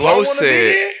die, your do I post wanna be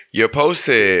said there? your post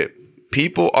said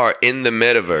people are in the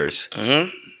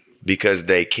metaverse because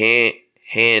they can't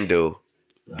handle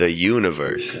the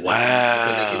universe. Because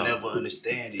they can never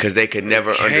understand it. Because they could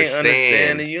never Can't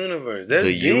understand the universe. That's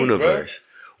the deep, universe. Bro.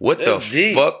 What That's the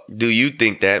deep. fuck do you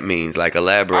think that means? Like,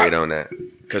 elaborate on that.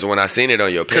 Because when I seen it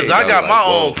on your page, Because I got was my like,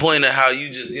 own whoa. point of how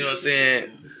you just, you know what I'm saying,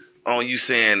 on you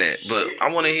saying that. But I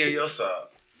want to hear your side.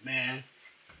 Man,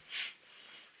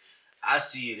 I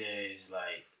see it as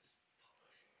like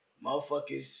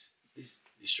motherfuckers. It's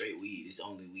straight weed. It's the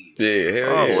only weed. Yeah, hell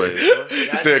Oh, yeah. wait.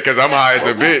 He said, because I'm high as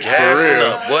a bitch, for Gassing real.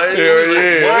 up, boy. Hell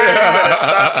yeah.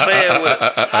 Stop playing with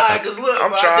it. Cause look, I'm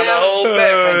bro, trying to hold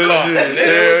back from coughing.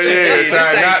 Hell yeah.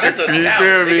 Trying not This to, a you talent,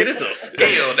 feel me? nigga. This a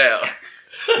skill now.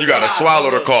 You got to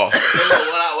swallow the cough. So look,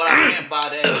 what I meant by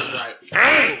that is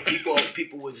like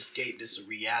people would escape this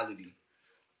reality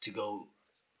to go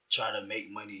try to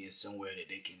make money in somewhere that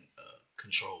they can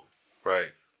control. Right.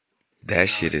 That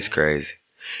shit is crazy.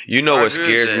 You know what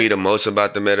scares me the most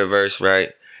about the metaverse, right?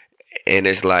 And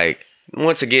it's like,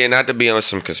 once again, not to be on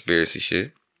some conspiracy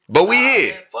shit, but we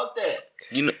here. Man, fuck that.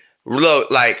 You know,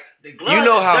 look, like, The you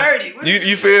know how dirty.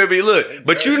 you feel me? Look,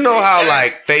 but you know how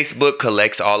like Facebook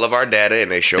collects all of our data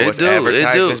and they show us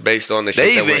advertisements based on the shit.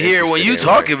 They that even we're hear when you interested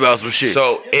in, talking right? about some shit.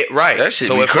 So That shit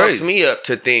so be it crazy. fucks me up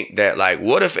to think that like,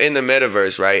 what if in the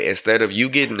metaverse, right? Instead of you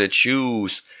getting to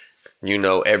choose, you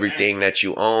know, everything that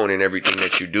you own and everything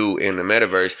that you do in the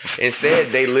metaverse, instead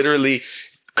they literally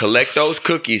collect those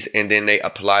cookies and then they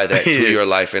apply that to your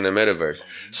life in the metaverse.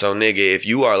 So nigga, if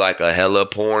you are like a hella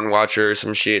porn watcher or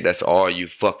some shit, that's all you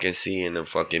fucking see in the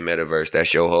fucking metaverse.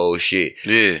 That's your whole shit.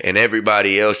 Yeah. And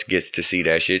everybody else gets to see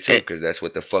that shit too, because that's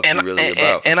what the fuck you really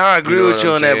about. And I agree with you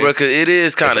on that, bro, because it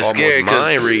is kind of scary. Because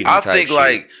I think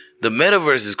like the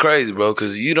metaverse is crazy, bro,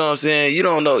 because you know what I'm saying? You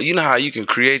don't know. You know how you can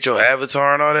create your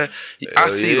avatar and all that? I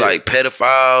see like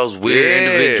pedophiles, weird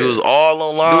individuals all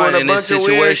online in this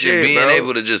situation being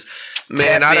able to just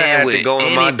Man, I done had to go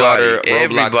on my daughter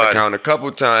Roblox account a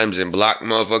couple times and block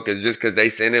motherfuckers just because they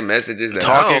sending messages that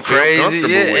talking I don't feel crazy. comfortable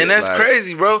Yeah, with. and that's like,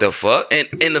 crazy, bro. The fuck?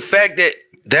 And the fact that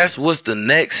that's what's the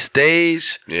next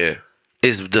stage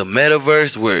is the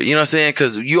metaverse where, you know what I'm saying?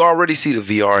 Because you already see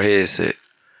the VR headset.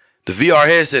 The VR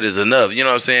headset is enough. You know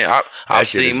what I'm saying? I've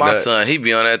seen my son. He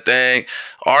be on that thing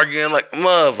arguing like a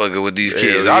motherfucker with these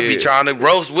kids. I be trying to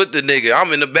roast with the nigga.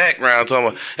 I'm in the background talking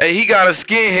about, hey, he got a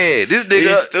skinhead. This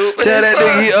nigga, tell that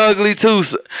nigga he ugly too.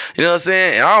 You know what I'm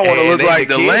saying? And I don't want to look like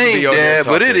the lame dad,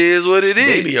 but it is what it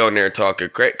is. They be on there talking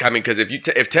crazy. I mean, because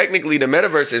if technically the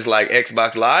metaverse is like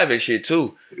Xbox Live and shit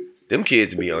too, them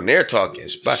kids be on there talking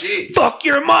shit. Fuck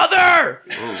your mother!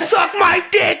 Suck my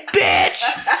dick, bitch!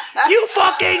 You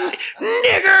fucking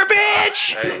nigger,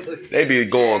 bitch! They be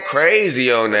going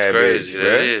crazy on that crazy, bitch,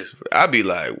 that man. is. I be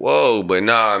like, whoa, but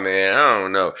nah, man, I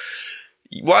don't know.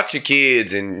 Watch your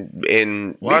kids and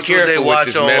watch be what they careful watch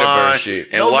with this online metaverse shit.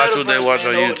 and watch what they watch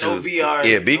on YouTube. No VR.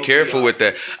 Yeah, be careful with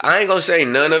that. I ain't gonna say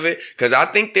none of it because I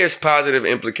think there's positive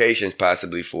implications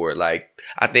possibly for it. Like,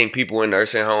 I think people in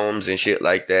nursing homes and shit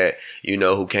like that, you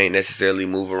know, who can't necessarily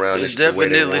move around. There's the way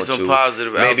they definitely want some to.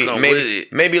 positive outcome with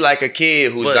it. Maybe like a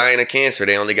kid who's dying of cancer.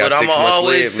 They only got 6 months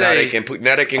lived.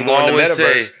 Now they can go in the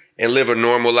metaverse and live a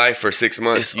normal life for 6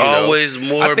 months. It's always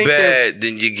more bad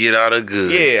than you get out of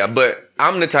good. Yeah, but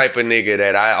I'm the type of nigga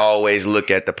that I always look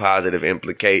at the positive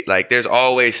implicate. Like, there's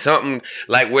always something,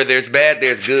 like, where there's bad,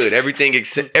 there's good. Everything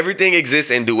exists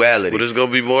in duality. But it's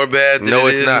gonna be more bad than No, it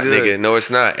it's is not, good. nigga. No,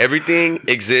 it's not. Everything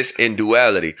exists in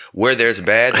duality. Where there's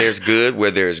bad, there's good.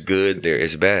 Where there's good, there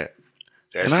is bad.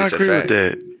 That's and I just agree a fact.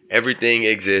 with that. Everything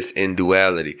exists in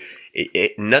duality.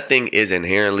 Nothing is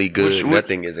inherently good.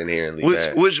 Nothing is inherently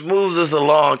bad. Which moves us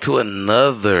along to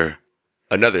another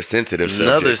sensitive subject.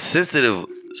 Another sensitive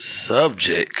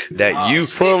subject that you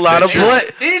for a lot of players.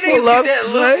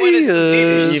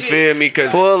 You feel me?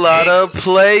 For a lot of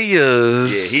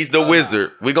players. Yeah, he's the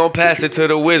wizard. We gonna pass it to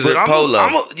the wizard,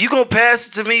 Polo. You gonna pass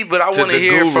it to me, but I want to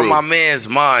hear it from my man's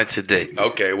mind today.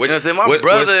 Okay, you know what I'm saying? My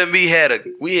brother and me had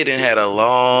a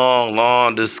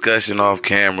long discussion off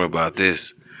camera about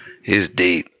this. His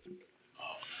date.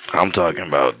 I'm talking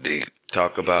about date.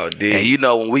 Talk about date. And you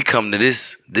know, when we come to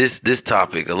this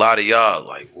topic, a lot of y'all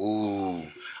like, ooh,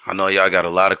 I know y'all got a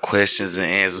lot of questions and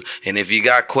answers. And if you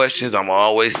got questions, I'm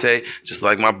always say, just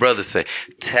like my brother say,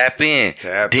 tap in.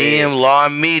 DM Law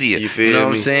Media. You feel me? You know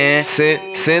what I'm saying?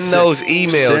 Send those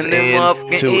emails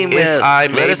to if I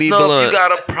may be blunt you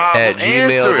got a problem at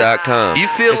gmail.com. You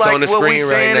feel it's like on the what we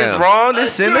saying right is wrong? Then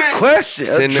send a question.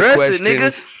 Send Address the questions, it,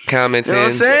 nigga. Comments you know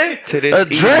what I'm saying? To this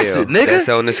Address email it, nigga. that's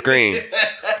on the screen.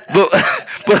 but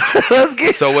let's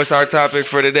get. So what's our topic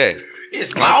for today?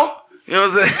 It's law. You know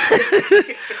what I'm saying?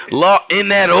 Law in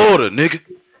that order, nigga.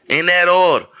 In that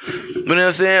order. You know what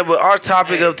I'm saying? But our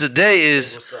topic of today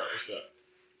is What's up?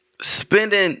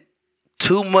 spending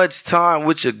too much time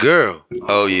with your girl.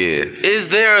 Oh yeah. Is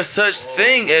there a such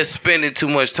thing as spending too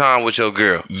much time with your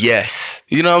girl? Yes.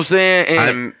 You know what I'm saying?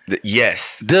 And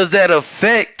yes. Does that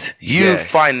affect you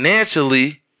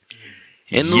financially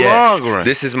in the long run?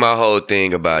 This is my whole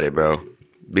thing about it, bro.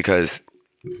 Because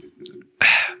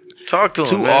talk to him.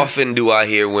 Too often do I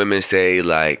hear women say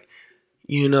like,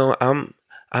 you know, I'm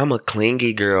a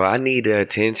clingy girl. I need the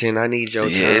attention. I need your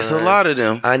time. Yeah, it's a lot of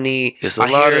them. I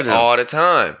hear it all the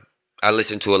time. I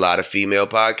listen to a lot of female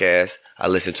podcasts. I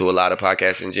listen to a lot of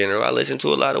podcasts in general. I listen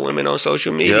to a lot of women on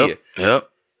social media. Yep.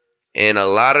 And a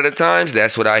lot of the times,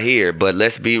 that's what I hear. But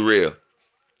let's be real.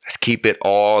 Let's keep it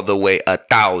all the way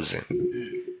 1,000.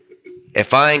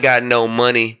 If I ain't got no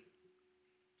money,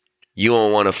 you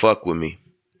don't want to fuck with me.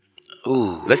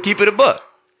 Ooh. Let's keep it a buck.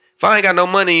 If I ain't got no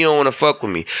money, you don't want to fuck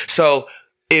with me. So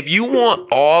if you want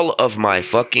all of my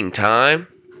fucking time,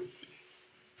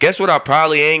 guess what I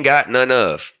probably ain't got none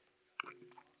of?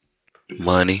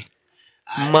 Money.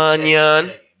 Money.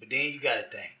 But then you gotta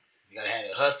think. You gotta have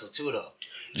a hustle too, though.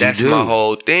 That's my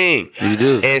whole thing. You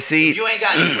do. And see, if you ain't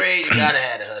got the bread, you gotta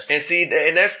have the hustle. And see,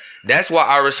 and that's why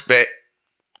I respect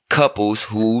couples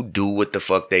who do what the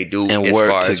fuck they do and as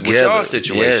work far together. As what your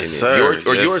situation is. Sir.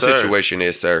 Your situation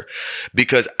is, sir.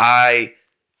 Because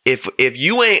if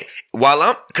you ain't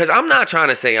because I'm not trying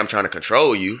to say I'm trying to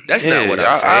control you. That's not what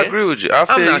I'm saying. I agree with you.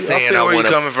 I'm not saying I want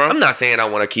to coming from. I'm not saying I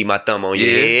want to keep my thumb on your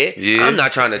head. Yeah. I'm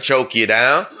not trying to choke you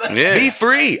down. Yeah. Be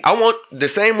free. I want the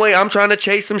same way I'm trying to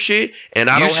chase some shit, and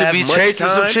I don't have much time. You should be chasing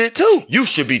some shit too. You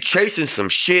should be chasing some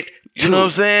shit too. You know what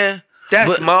I'm saying?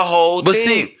 That's my whole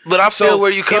thing. But I feel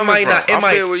where you coming from.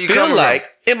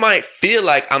 It might feel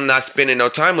like I'm not spending no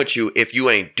time with you if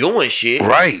you ain't doing shit.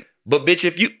 Right. But bitch,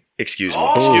 if you excuse me,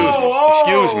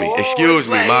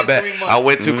 my bad. I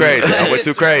went too crazy.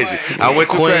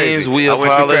 Queens, we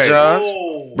apologize.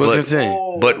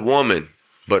 But woman.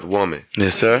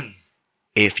 Yes, sir.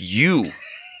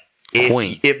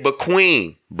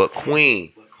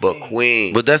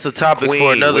 But that's a topic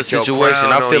for another situation.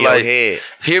 I feel like,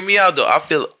 hear me out though.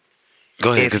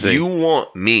 Go ahead. If you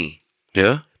want me,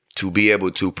 to be able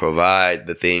to provide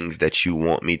the things that you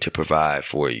want me to provide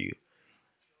for you,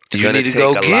 it's gonna take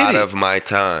a lot of my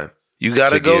time. You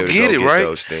gotta go get it,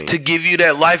 right? To give you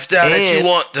that lifestyle that you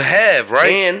want to have,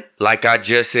 right? And like I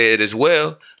just said as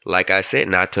well, like I said,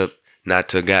 not to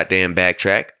goddamn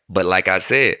backtrack, but like I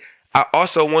said, I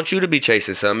also want you to be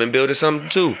chasing something and building something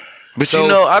too. But so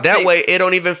that way it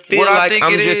don't even feel like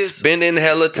I'm just spending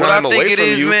hella time away from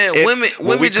you. Man, women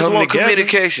just want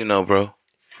communication though, bro.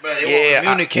 Bro,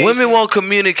 women want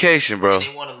communication, bro.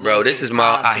 Bro, this is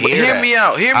my. I hear that.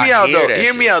 Hear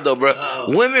me out, though, bro.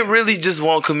 Women really just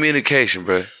want communication,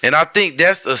 bro, and I think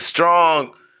that's a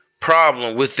strong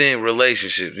problem within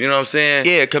relationships. You know what I'm saying?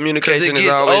 Yeah, communication is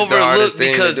always the hardest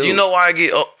thing because to do. You know why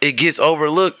it gets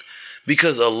overlooked?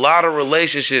 Because a lot of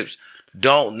relationships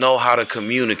don't know how to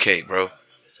communicate, bro.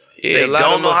 Yeah, they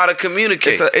don't know how to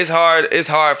communicate. It's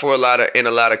hard for a lot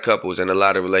of couples and a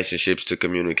lot of relationships to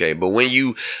communicate. But when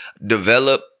you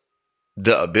develop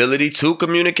the ability to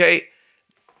communicate,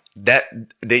 then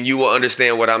you will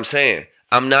understand what I'm saying.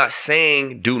 I'm not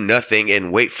saying do nothing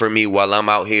and wait for me while I'm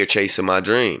out here chasing my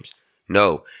dreams.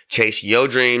 No, chase your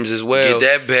dreams as well.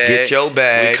 Get that bag. Get your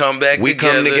bag. We come back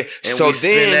together and we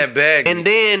spend that bag. And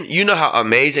then, you know how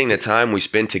amazing the time we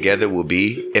spend together will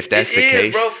be if that's the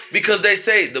case? Bro, because they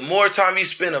say the more time you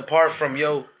spend apart from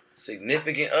your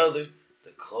significant other,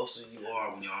 the closer you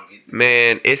are when y'all get.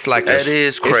 Man, it's like that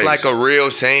is crazy. It's like a real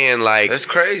saying. Like that's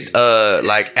crazy.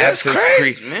 Like that's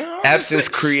absence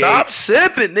creates. Stop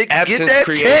sipping, nigga. Absence get that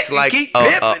creates check like and keep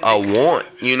a want.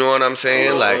 You know what I'm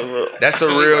saying? Like that's a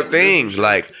real thing.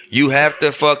 Like you have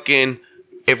to fucking.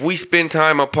 If we spend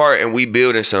time apart and we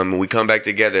building something, we come back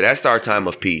together. That's our time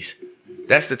of peace.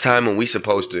 That's the time when we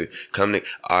supposed to come to.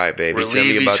 All right, baby. Relieve tell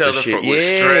me about the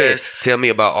shit. Stress. Tell me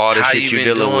about all the shit you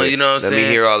dealing with. You know what I'm Let me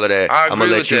hear all of that. I'm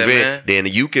gonna let you vent. Man. Then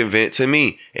you can vent to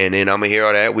me, and then I'm gonna hear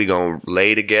all that. We gonna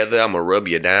lay together. I'm gonna rub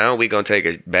you down. We gonna take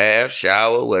a bath,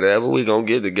 shower, whatever. We gonna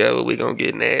get together. We gonna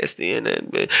get nasty and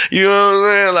that. You know what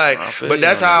I'm saying? Like, but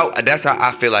that's how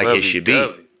I feel like it should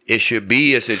be. It should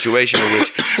be a situation in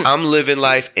which I'm living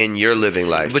life and you're living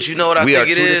life. But you know what I think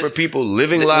it is? We are two different people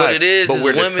living life, what it is, but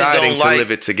we're deciding to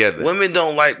live it together. Women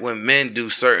don't like when men do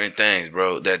certain things,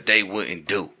 bro, that they wouldn't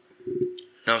do. You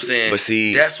know what I'm saying? But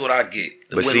see, that's what I get.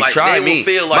 But see, try me.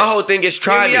 My whole thing is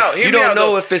try me. You don't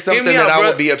know if it's something that I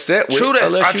would be upset with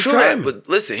unless you try me. But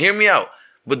listen, hear me out.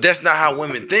 But that's not how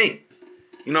women think.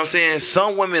 You know what I'm saying?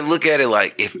 Some women look at it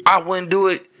like, if I wouldn't do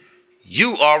it,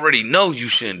 you already know you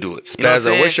shouldn't do it. You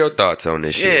Spazzo, what's your thoughts on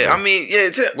this shit? Yeah, man? I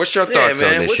mean, what's your thoughts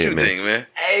on this what shit, you man? Think, man?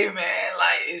 Hey, man,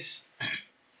 like, it's...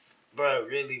 Bro,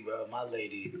 really, bro, my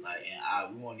lady, like,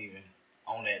 and we weren't even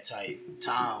on that type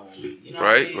time when we, you know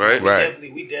what I mean?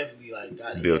 Right. We definitely, like,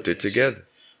 got built it together. Shit.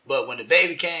 But when the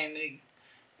baby came, nigga,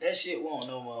 that shit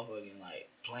wasn't no motherfucking, like,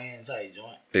 playing type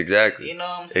joint. Exactly. You know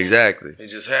what I'm saying? Exactly. It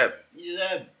just happened.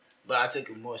 But I took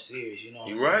it more serious, you know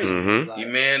what I'm saying? Right. Mm-hmm. Like, you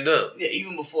manned up. Yeah,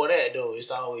 even before that, though,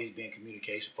 it's always been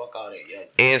communication. Fuck all that, yeah.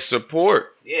 And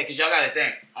support. Yeah, because y'all got to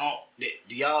think.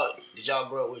 Did y'all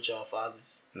grow up with y'all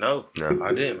fathers? No,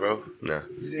 I didn't, bro. No.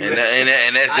 And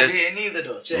that's I didn't either,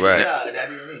 though. Check it out. I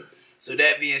didn't either. So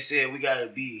that being said, we got to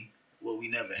be what we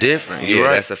never had. Different. Yeah,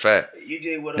 right. That's a fact. You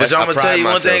did what. But I'm going to tell you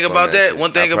one thing about that.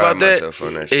 One thing about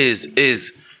that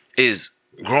is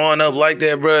growing up like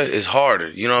that, bruh, is harder.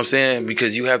 You know what I'm saying?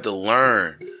 Because you have to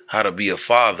learn how to be a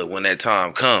father when that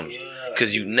time comes.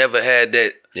 Because you never had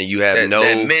that. And you have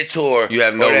that mentor. You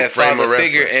have no that father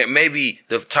figure, and maybe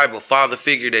the type of father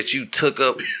figure that you took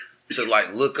up to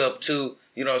like look up to.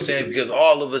 You know what I'm saying? Because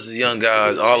all of us as young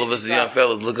guys, all of us as young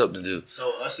fellas look up to do.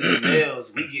 So us as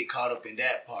males, we get caught up in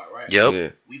that part, right? Yep. Yeah.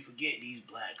 We forget these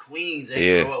black queens.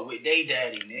 They grow up with their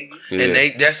daddy, nigga. Yeah.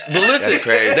 And but listen, that's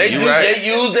crazy. They use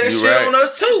that shit on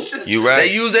us too. You right.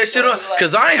 They use that shit on,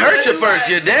 because I ain't hurt you first.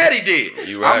 Your daddy did.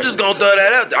 You right. I'm just gonna throw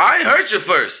that out there. I ain't hurt you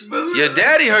first. Your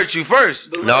daddy hurt you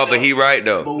first. No, but he right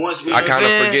though. But once we, I kind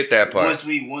of forget that part. Once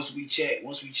we check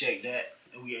that,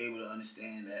 and we able to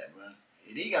understand that, bro.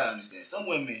 And then you gotta understand, some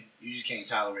women you just can't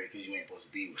tolerate because you ain't supposed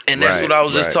to be with. And that's what I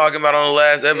was just talking about on the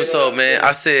last episode, man.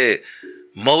 I said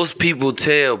most people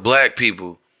tell black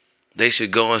people they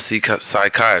should go and see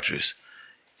psychiatrists,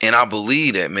 and I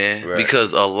believe that, man,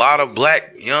 because a lot of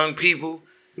black young people,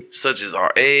 such as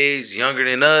our age, younger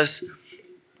than us,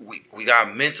 we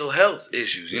got mental health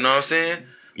issues. You know what I'm saying?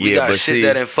 We got shit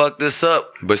that done fucked us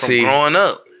up from growing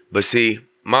up. But see,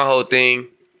 my whole thing,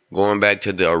 going back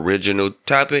to the original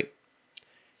topic,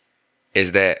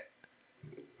 is that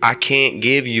I can't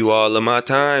give you all of my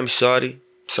time, shawty.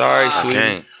 Sorry, sweetie.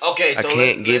 Can't. Okay, so I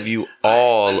can't give you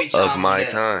all of my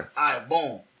time. All right,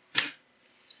 boom.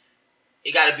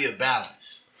 It got to be a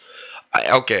balance.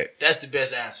 Okay. That's the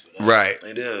best answer for that. Right.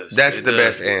 It is. That's the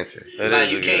best answer.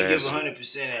 Like, you can't give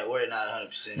 100% at work, not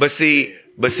 100%. But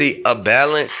see, a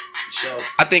balance. Sure.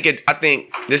 I think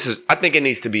it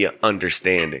needs to be an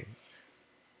understanding.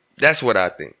 That's what I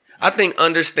think. I think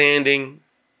understanding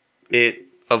it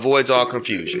avoids all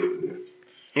confusion.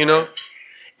 You know?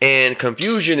 And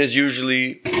confusion is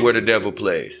usually where the devil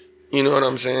plays. You know what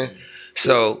I'm saying?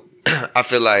 So I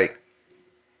feel like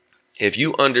if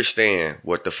you understand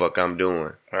what the fuck I'm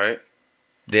doing, right?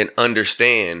 Then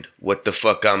understand what the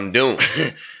fuck I'm doing.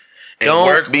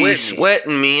 Don't be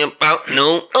sweating me about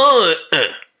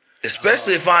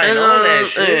especially if I ain't on that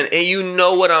shit. And you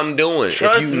know what I'm doing.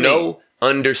 If you know,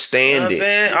 understand it.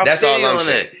 That's all I'm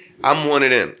saying. I'm one of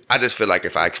them. I just feel like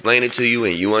if I explain it to you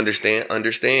and you understand,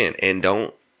 and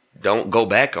don't go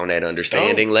back on that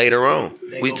understanding later on.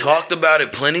 We talked about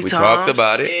it plenty times. We talked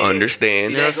about it.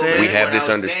 Understand. We have this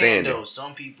understanding. Though,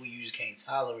 some people you just can't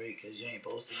tolerate because you ain't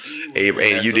supposed to be with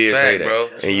them. And you did say that, bro.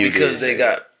 Because they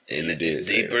got. And it's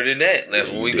deeper than that. That's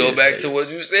when we go back to what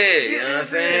you said. You know what I'm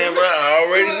saying, bro? I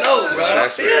already know,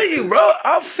 bro.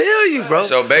 I feel you, bro.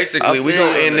 So basically, we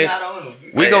gonna end this.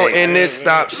 We gonna end this.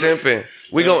 Stop simping.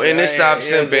 We gonna end this. Stop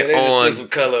simping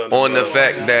on the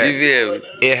fact that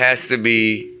it has to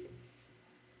be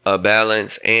a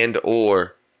balance and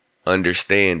or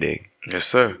understanding. Yes,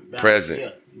 sir.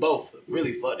 Present. Both.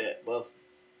 Really, fuck that. Both.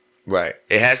 Right.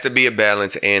 It has to be a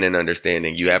balance and an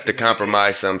understanding. You have to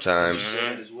compromise sometimes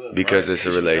because it's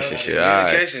a relationship.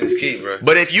 Communication is key, bro.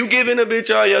 But if you giving a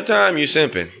bitch all your time, you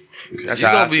simping. That's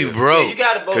how gonna be broke.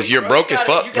 Because you're broke as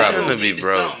fuck, probably. Be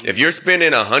broke. If you're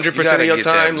spending 100% of your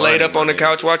time laid up on the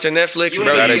couch watching Netflix, you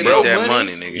bro, gotta you get broke. that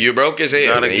money, nigga. You broke as hell. You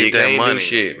gotta get that money. Do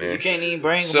shit, man. You can't even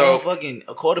bring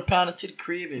a quarter pounder to the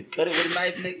crib and cut it with a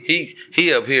knife, nigga.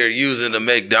 He up here using the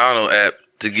McDonald's app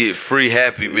to get free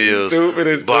Happy Meals. Stupid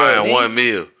as buying one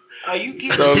meal. Are you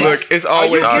giving so look, it's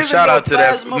always shout out to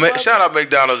that. Shout out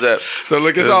McDonald's app. So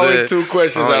look, it's always two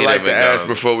questions I like to ask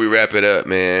before we wrap it up,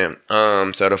 man.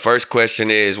 So the first question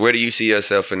is, where do you see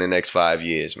yourself in the next 5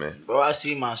 years, man? Bro, I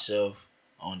see myself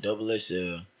on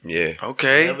XXL. Yeah.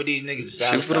 Okay. Whenever these niggas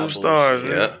decide shoot for them stars,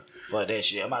 man. Yeah. Fuck that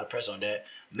shit. I'm about to press on that.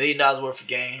 $1 million worth of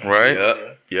game.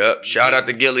 Right. Yep. Shout out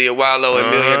to Gilly and Wallow and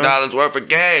 $1 million worth of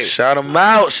game. Shout them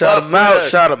out. Shout them out.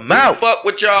 Shout them out. Fuck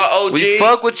with y'all, OG. We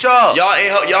fuck with y'all.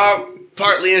 Y'all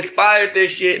partly inspired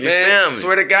this shit, man.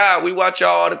 Swear to God, we watch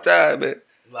y'all all the time, man.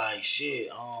 Like shit,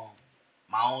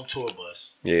 my own tour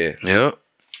bus. Yeah. Yep.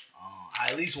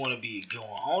 I at least want to be going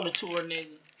on the tour, nigga,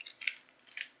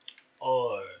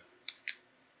 or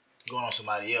going on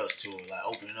somebody else's tour, like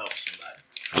opening up for somebody.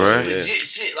 Right. Legit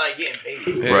shit, like getting paid.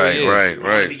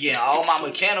 Right. Be getting all my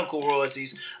mechanical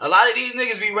royalties. A lot of these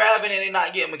niggas be rapping and they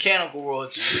not getting mechanical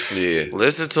royalties. Yeah.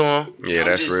 Listen to them. Yeah,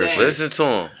 that's real. Listen to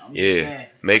them. Yeah.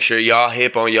 Make sure y'all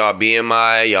hip on y'all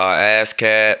BMI, y'all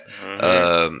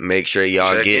ASCAP. Make sure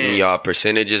y'all getting y'all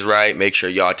percentages right. Make sure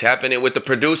y'all tapping it with the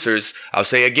producers. I'll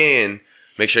say again,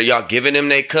 make sure y'all giving them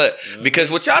they cut.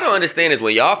 Because what y'all don't understand is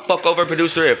when y'all fuck over a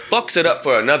producer, it fucks it up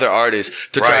for another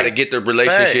artist to try to get the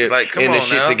relationship and the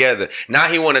shit together. Now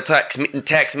he want to tax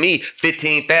me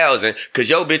 $15,000 because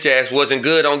your bitch ass wasn't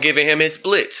good on giving him his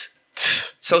splits.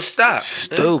 So stop.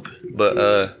 Stupid.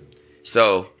 But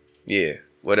so yeah.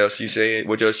 What else you saying?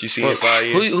 What else you see in 5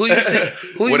 years?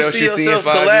 Who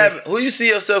you see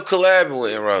yourself collabing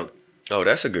with in Raleigh? Oh,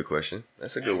 that's a good question.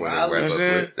 That's a good one to wrap up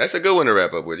with. That's a good one to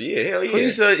wrap up with. Yeah, hell yeah. Who you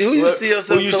see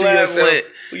yourself collabing with?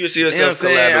 Who you see yourself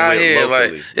collabing with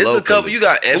locally? Like, it's a couple. You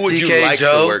got FTK Who would you like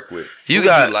Joe. to work with? You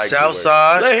got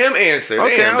Southside. Let him answer.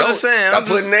 Okay, Damn, I'm just saying. I'm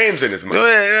putting names in his mouth. Go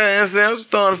ahead. I'm just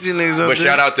throwing a few niggas up there. But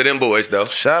shout out to them boys, though.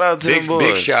 Shout out to them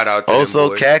boys. Big shout out to them boys.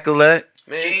 Also, Cackalack.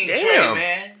 King Trey,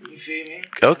 man. You feel me?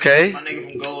 Okay. My nigga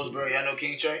from Goldsboro. Y'all know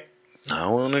King Trey? I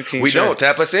want to King We Trey. don't.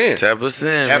 Tap us in. Tap us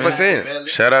in. Tap us in. Really?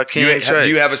 Shout out King Trey. Do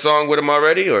you have a song with him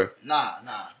already, or? Nah.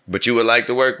 But you would like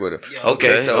to work with him. Yeah.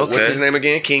 Okay, so what's his name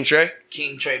again? King Trey?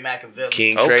 King Trey Machiavelli.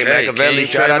 King Trey Machiavelli.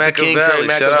 Shout out to King Trey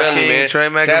Machiavelli,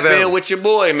 man. Tap in with your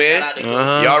boy, man.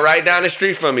 Y'all right down the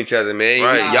street from each other, man.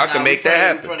 Right. Y'all can make that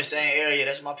happen. We from the same area.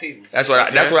 That's my people. That's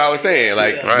what I was saying.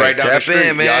 Like right down the street.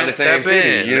 Y'all in the same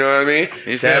city. You know what I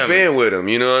mean? Tap in with them.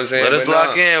 You know what I'm saying? Let us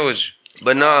lock in with you.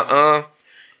 But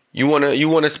you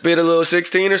wanna spit a little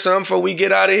 16 or something before we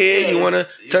get out of here? You wanna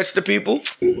touch the people?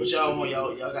 What y'all want?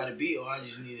 Y'all got to beat, or I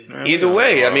just need it. Either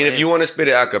way, I mean, if you want to spit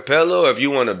it a cappella, or if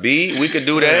you want to beat, we could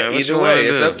do that. Either way,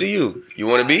 it's up to you. You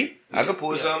want to beat? I can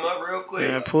pull something up real quick.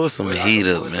 Man, pull some heat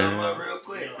up, man.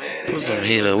 Put some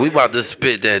heat up. We about to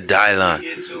spit that Dylan.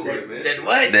 That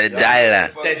what? That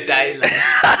Dylan. That Dylan.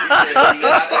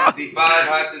 The 5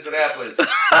 hottest rappers.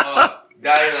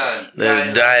 Dylan.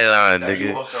 Dylan, nigga.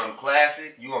 You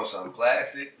want something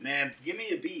classic? Man, give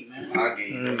me a beat, man. I'll give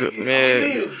you.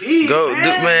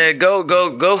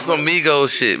 Go some Migos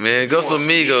shit, man. Go some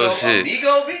Migos shit.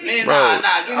 Migo beat? Man,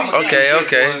 nah, give me some. Okay.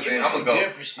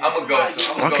 I'm gonna go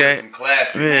some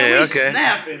classic. Yeah, okay.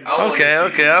 Snapping. Okay. I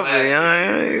feel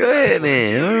you. Go ahead,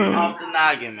 then. Off the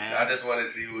noggin, man. I just want to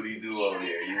see what he do over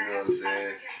there. You know what I'm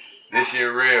saying? This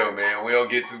shit real, man. We don't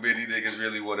get too many niggas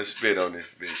really want to spit on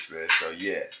this bitch, man. So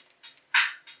yeah.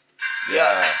 You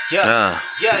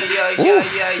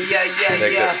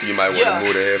might want to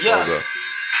move the headphones up.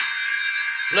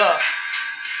 Look.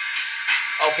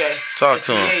 Okay. Talk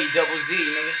to him. double Z,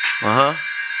 nigga.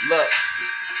 Look.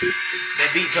 That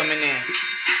beat coming in.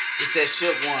 It's that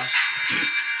shook ones.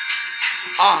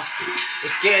 They're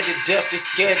scared to death, they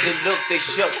scared to look, they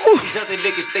shook. These other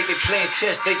niggas think they playing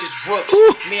chess, they just rooks.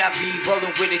 Me, I be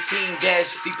rolling with a team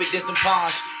that's deeper than some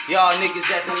ponds. Y'all niggas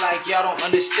acting like y'all don't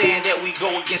understand that we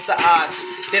go against the odds.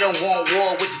 They don't want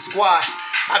war with the squad.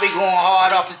 I be going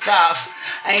hard off the top.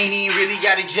 I ain't even really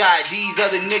got a job. These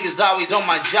other niggas always on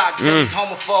my jock. Tell these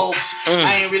homophobes,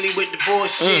 I ain't really with the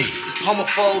bullshit.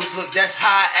 Homophobes, look, that's how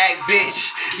I act, bitch.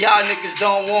 Y'all niggas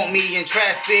don't want me in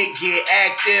traffic. Get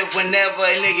active whenever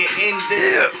a nigga in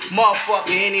there. Motherfucker,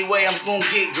 anyway, I'm gonna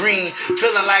get green.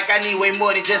 Feeling like I need way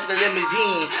more than just a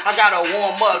limousine. I gotta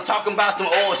warm up, talking about some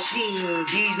oil sheen.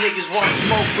 These niggas want to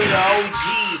smoke with an OG.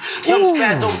 Young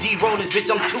Spazzo D Rollinz,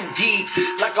 bitch, I'm too deep.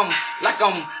 Like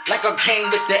I came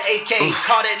with the AK.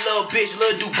 Call that little bitch,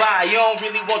 Lil Dubai. You don't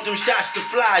really want them shots to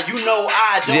fly. You know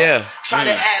I don't. Try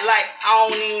to act like I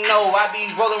don't even know. I be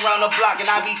rolling around the block and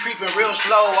I be creeping real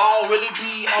slow. I don't really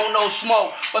be on no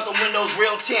smoke, but the windows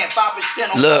real 10,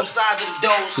 5% on both sides of the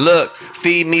doors. Look,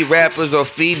 feed me rappers or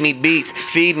feed me beats.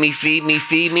 Feed me, feed me,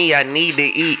 feed me. I need to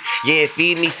eat. Yeah,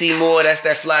 feed me, see more. That's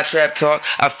that fly trap talk.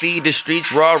 I feed the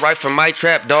streets raw right from my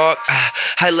trap, dog.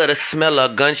 I love the smell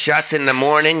of gunshots in the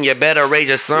morning. You better raise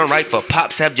your son right for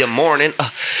pops have your morning.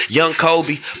 Young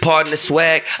Kobe, pardon the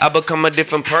swag. I become a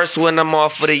different person when I'm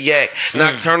off for the yak.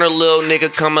 Nocturnal little nigga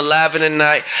come alive in the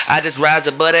night. I just rise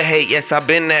above the hate. Yes, I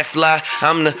been that fly.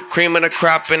 I'm the cream of the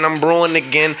crop and I'm brewing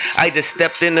again. I just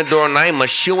stepped in the door and I'm a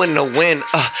shoe in the wind.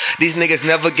 These niggas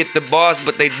never get the bars,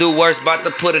 but they do worse. About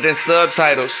to put it in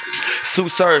subtitles. Sue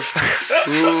Surf.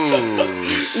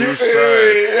 Ooh, Sue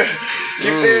Surf. You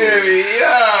feel me?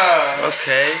 Yeah.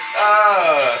 Okay.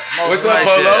 What's up,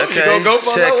 Polo? Okay. You gonna go,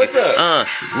 Polo? What's up?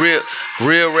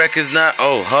 Real records not.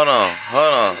 Oh, hold on.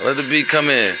 Let the beat come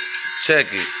in.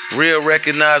 Check it. Real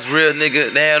recognized real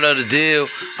nigga. Now know the deal.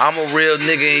 I'm a real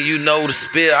nigga and you know the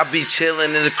spill. I be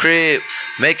chilling in the crib,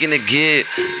 making it get.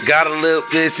 Got a little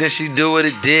bitch and she do what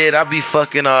it did. I be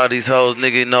fucking all these hoes,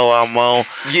 nigga. Know I'm on.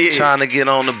 Trying to get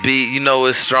on the beat. You know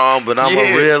it's strong, but I'm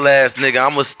a real ass nigga.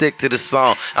 I'ma stick to the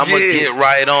song. I'ma get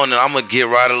right on it. I'ma get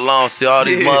right along. See all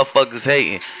these motherfuckers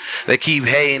hating. They keep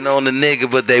hating on the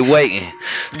nigga, but they waiting.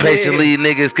 Patiently,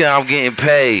 niggas, I'm getting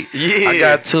paid. I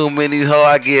got too many hoes,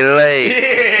 I get laid.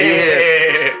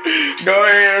 Go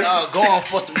ahead. Going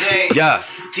for some days. Yeah.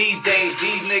 These days,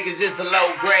 these niggas is a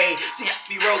low grade. See, I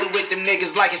be rolling with them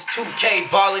niggas like it's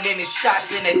 2K. Balling in his shots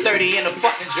in at 30 in the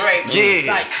fucking Drake. It's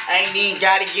like, I ain't even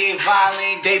gotta get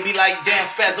violent. They be like, damn,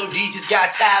 Spazzo D just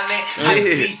got talent. I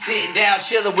just be sitting down,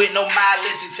 chilling with no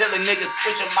mileage until a nigga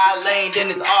switch on my lane,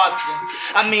 then it's awesome.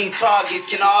 I mean,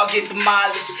 targets can all get the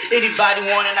mileage.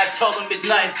 Anybody want it, I told them it's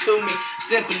nothing to me.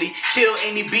 Simply kill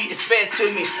any beat that's fed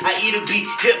to me. I eat a beat,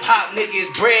 hip hop nigga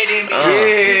is bred in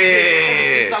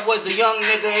me. Since I was a young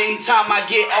nigga, anytime I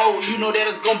get old, you know that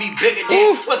it's gonna be bigger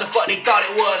than what the fuck they thought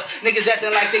it was. Niggas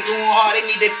acting like they going hard, they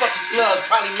need their fucking slugs,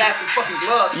 probably mask and fucking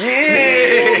gloves.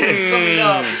 Coming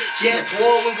up, yes,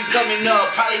 war when we coming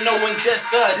up, probably no one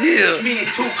just us. Me and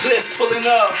 2 clips pulling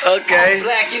up. Okay. I'm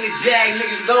black in the jag,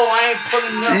 niggas know I ain't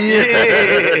pulling up.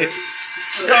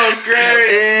 Okay.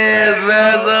 Yeah,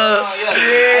 Spazzo.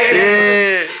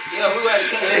 We gotta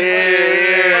cut that.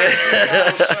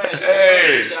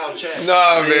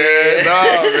 Nah,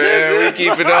 man. We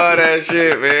keeping all that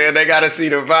shit, man. They gotta see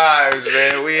the vibes,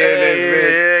 man. We in this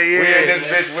bitch. We in this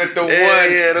bitch with the one,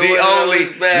 the only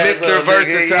Mr.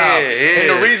 Versatile. And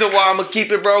the reason why I'm gonna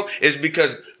keep it, bro, is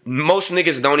because most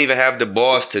niggas don't even have the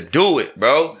balls to do it,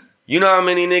 bro. You know how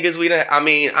many niggas we done? I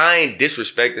mean, I ain't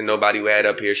disrespecting nobody who had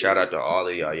up here. Shout out to all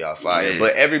of y'all. Y'all fire.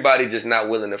 But everybody just not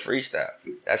willing to freestyle.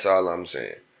 That's all I'm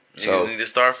saying. So need to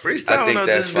start freestyling. I think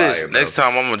that's fire, bro. Next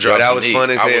time I'm gonna drop. That was fun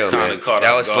as hell, man.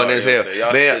 That was fun as hell,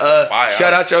 man.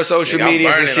 Shout out your social media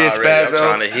and shit, Spazzo. I'm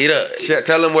trying to heat up.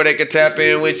 Tell them where they can tap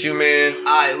in with you, man. All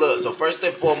right, look. So first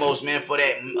and foremost, man, for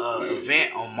that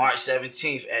event on March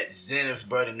 17th at Zenith,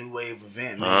 bro, the New Wave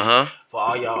event, man. For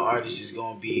all y'all artists, is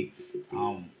gonna be.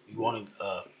 You wanna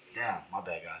damn, my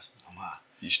bad, guys. I'm high.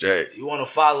 You straight. You wanna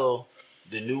follow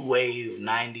the New Wave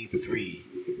 93,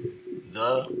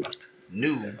 the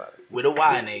new with a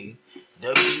Y name,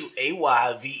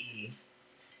 WAYVE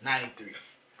 93.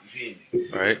 You feel me?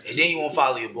 All right. And then you want to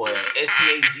follow your boy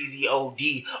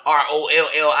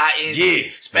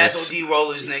SPAZZODROLLINZ. Spazzo D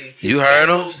Rollinz, nigga. You heard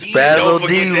him? Spazzo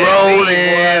D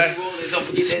Rollinz.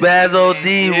 Spazzo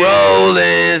D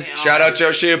Rollinz. Shout out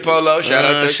your shit, Polo. Shout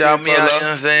out your shit, Polo. Me out, you know what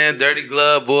I'm saying? Dirty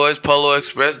Glove Boys, Polo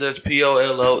Express. That's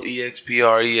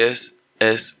POLOEXPRESSES.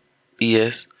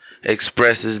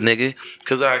 Expresses, nigga.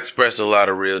 Cause I express a lot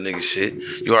of real nigga shit.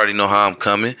 You already know how I'm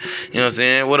coming. You know what I'm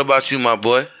saying? What about you, my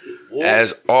boy?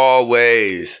 As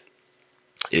always,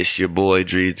 it's your boy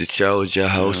Drees the Chose, your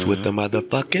host with the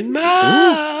motherfucking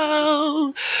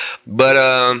mouth. But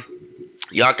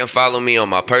y'all can follow me on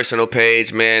my personal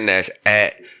page, man. That's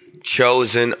at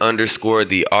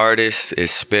chosen_the artist.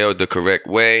 It's spelled the correct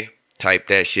way. Type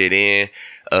that shit in.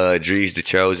 Drees the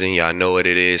Chosen. Y'all know what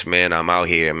it is, man. I'm out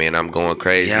here, man. I'm going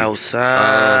crazy.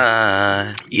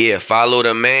 Outside. Yeah, follow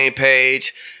the main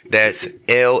page. That's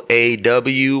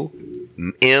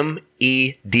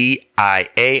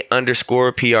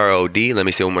LAWMEDIA_PROD. Let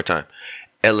me say it one more time.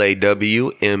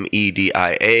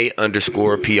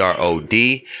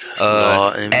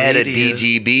 LAWMEDIA_PROD. Add a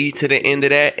DGB to the end of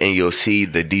that, and you'll see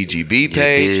the DGB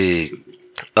page.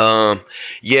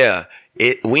 Yeah.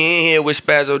 We in here with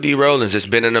Spazzo D. Rollinz. It's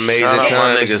been an amazing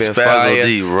time. It's been fire.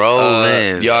 D.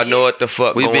 Rollinz. Y'all know what the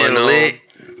fuck we going been on. Lit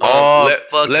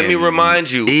Let me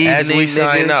remind you as we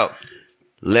sign out.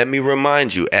 Let me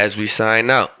remind you as we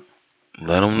sign out.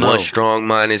 Let them know. One strong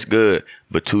mind is good,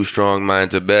 but two strong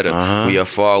minds are better. We are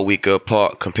far weaker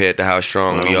apart compared to how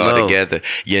strong we are together.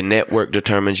 Your network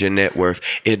determines your net worth.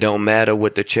 It don't matter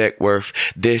what the check worth.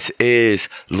 This is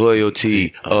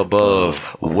loyalty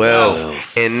above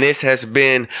wealth. And this has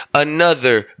been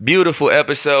another beautiful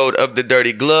episode of the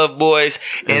Dirty Glove Boys.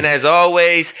 And as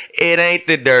always, it ain't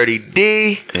the Dirty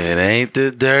D. It ain't the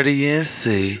Dirty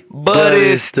NC. But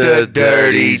it's the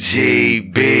Dirty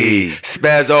GB.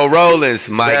 Spazzo Rollinz,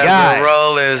 my guy.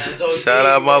 Rollinz. Shout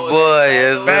out my boy.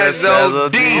 Spazzo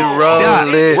D.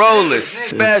 Rollinz.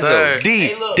 Spazzo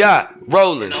D.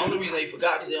 Rollinz. The only reason they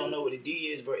forgot because they don't know what a D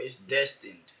is, bro, it's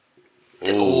destined.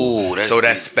 Ooh, so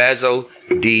that's Spazzo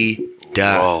D.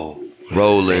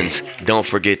 Rollinz. Don't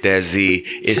forget that Z.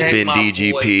 It's been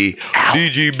DGP.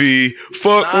 DGB.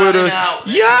 Fuck with us.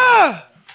 Yeah.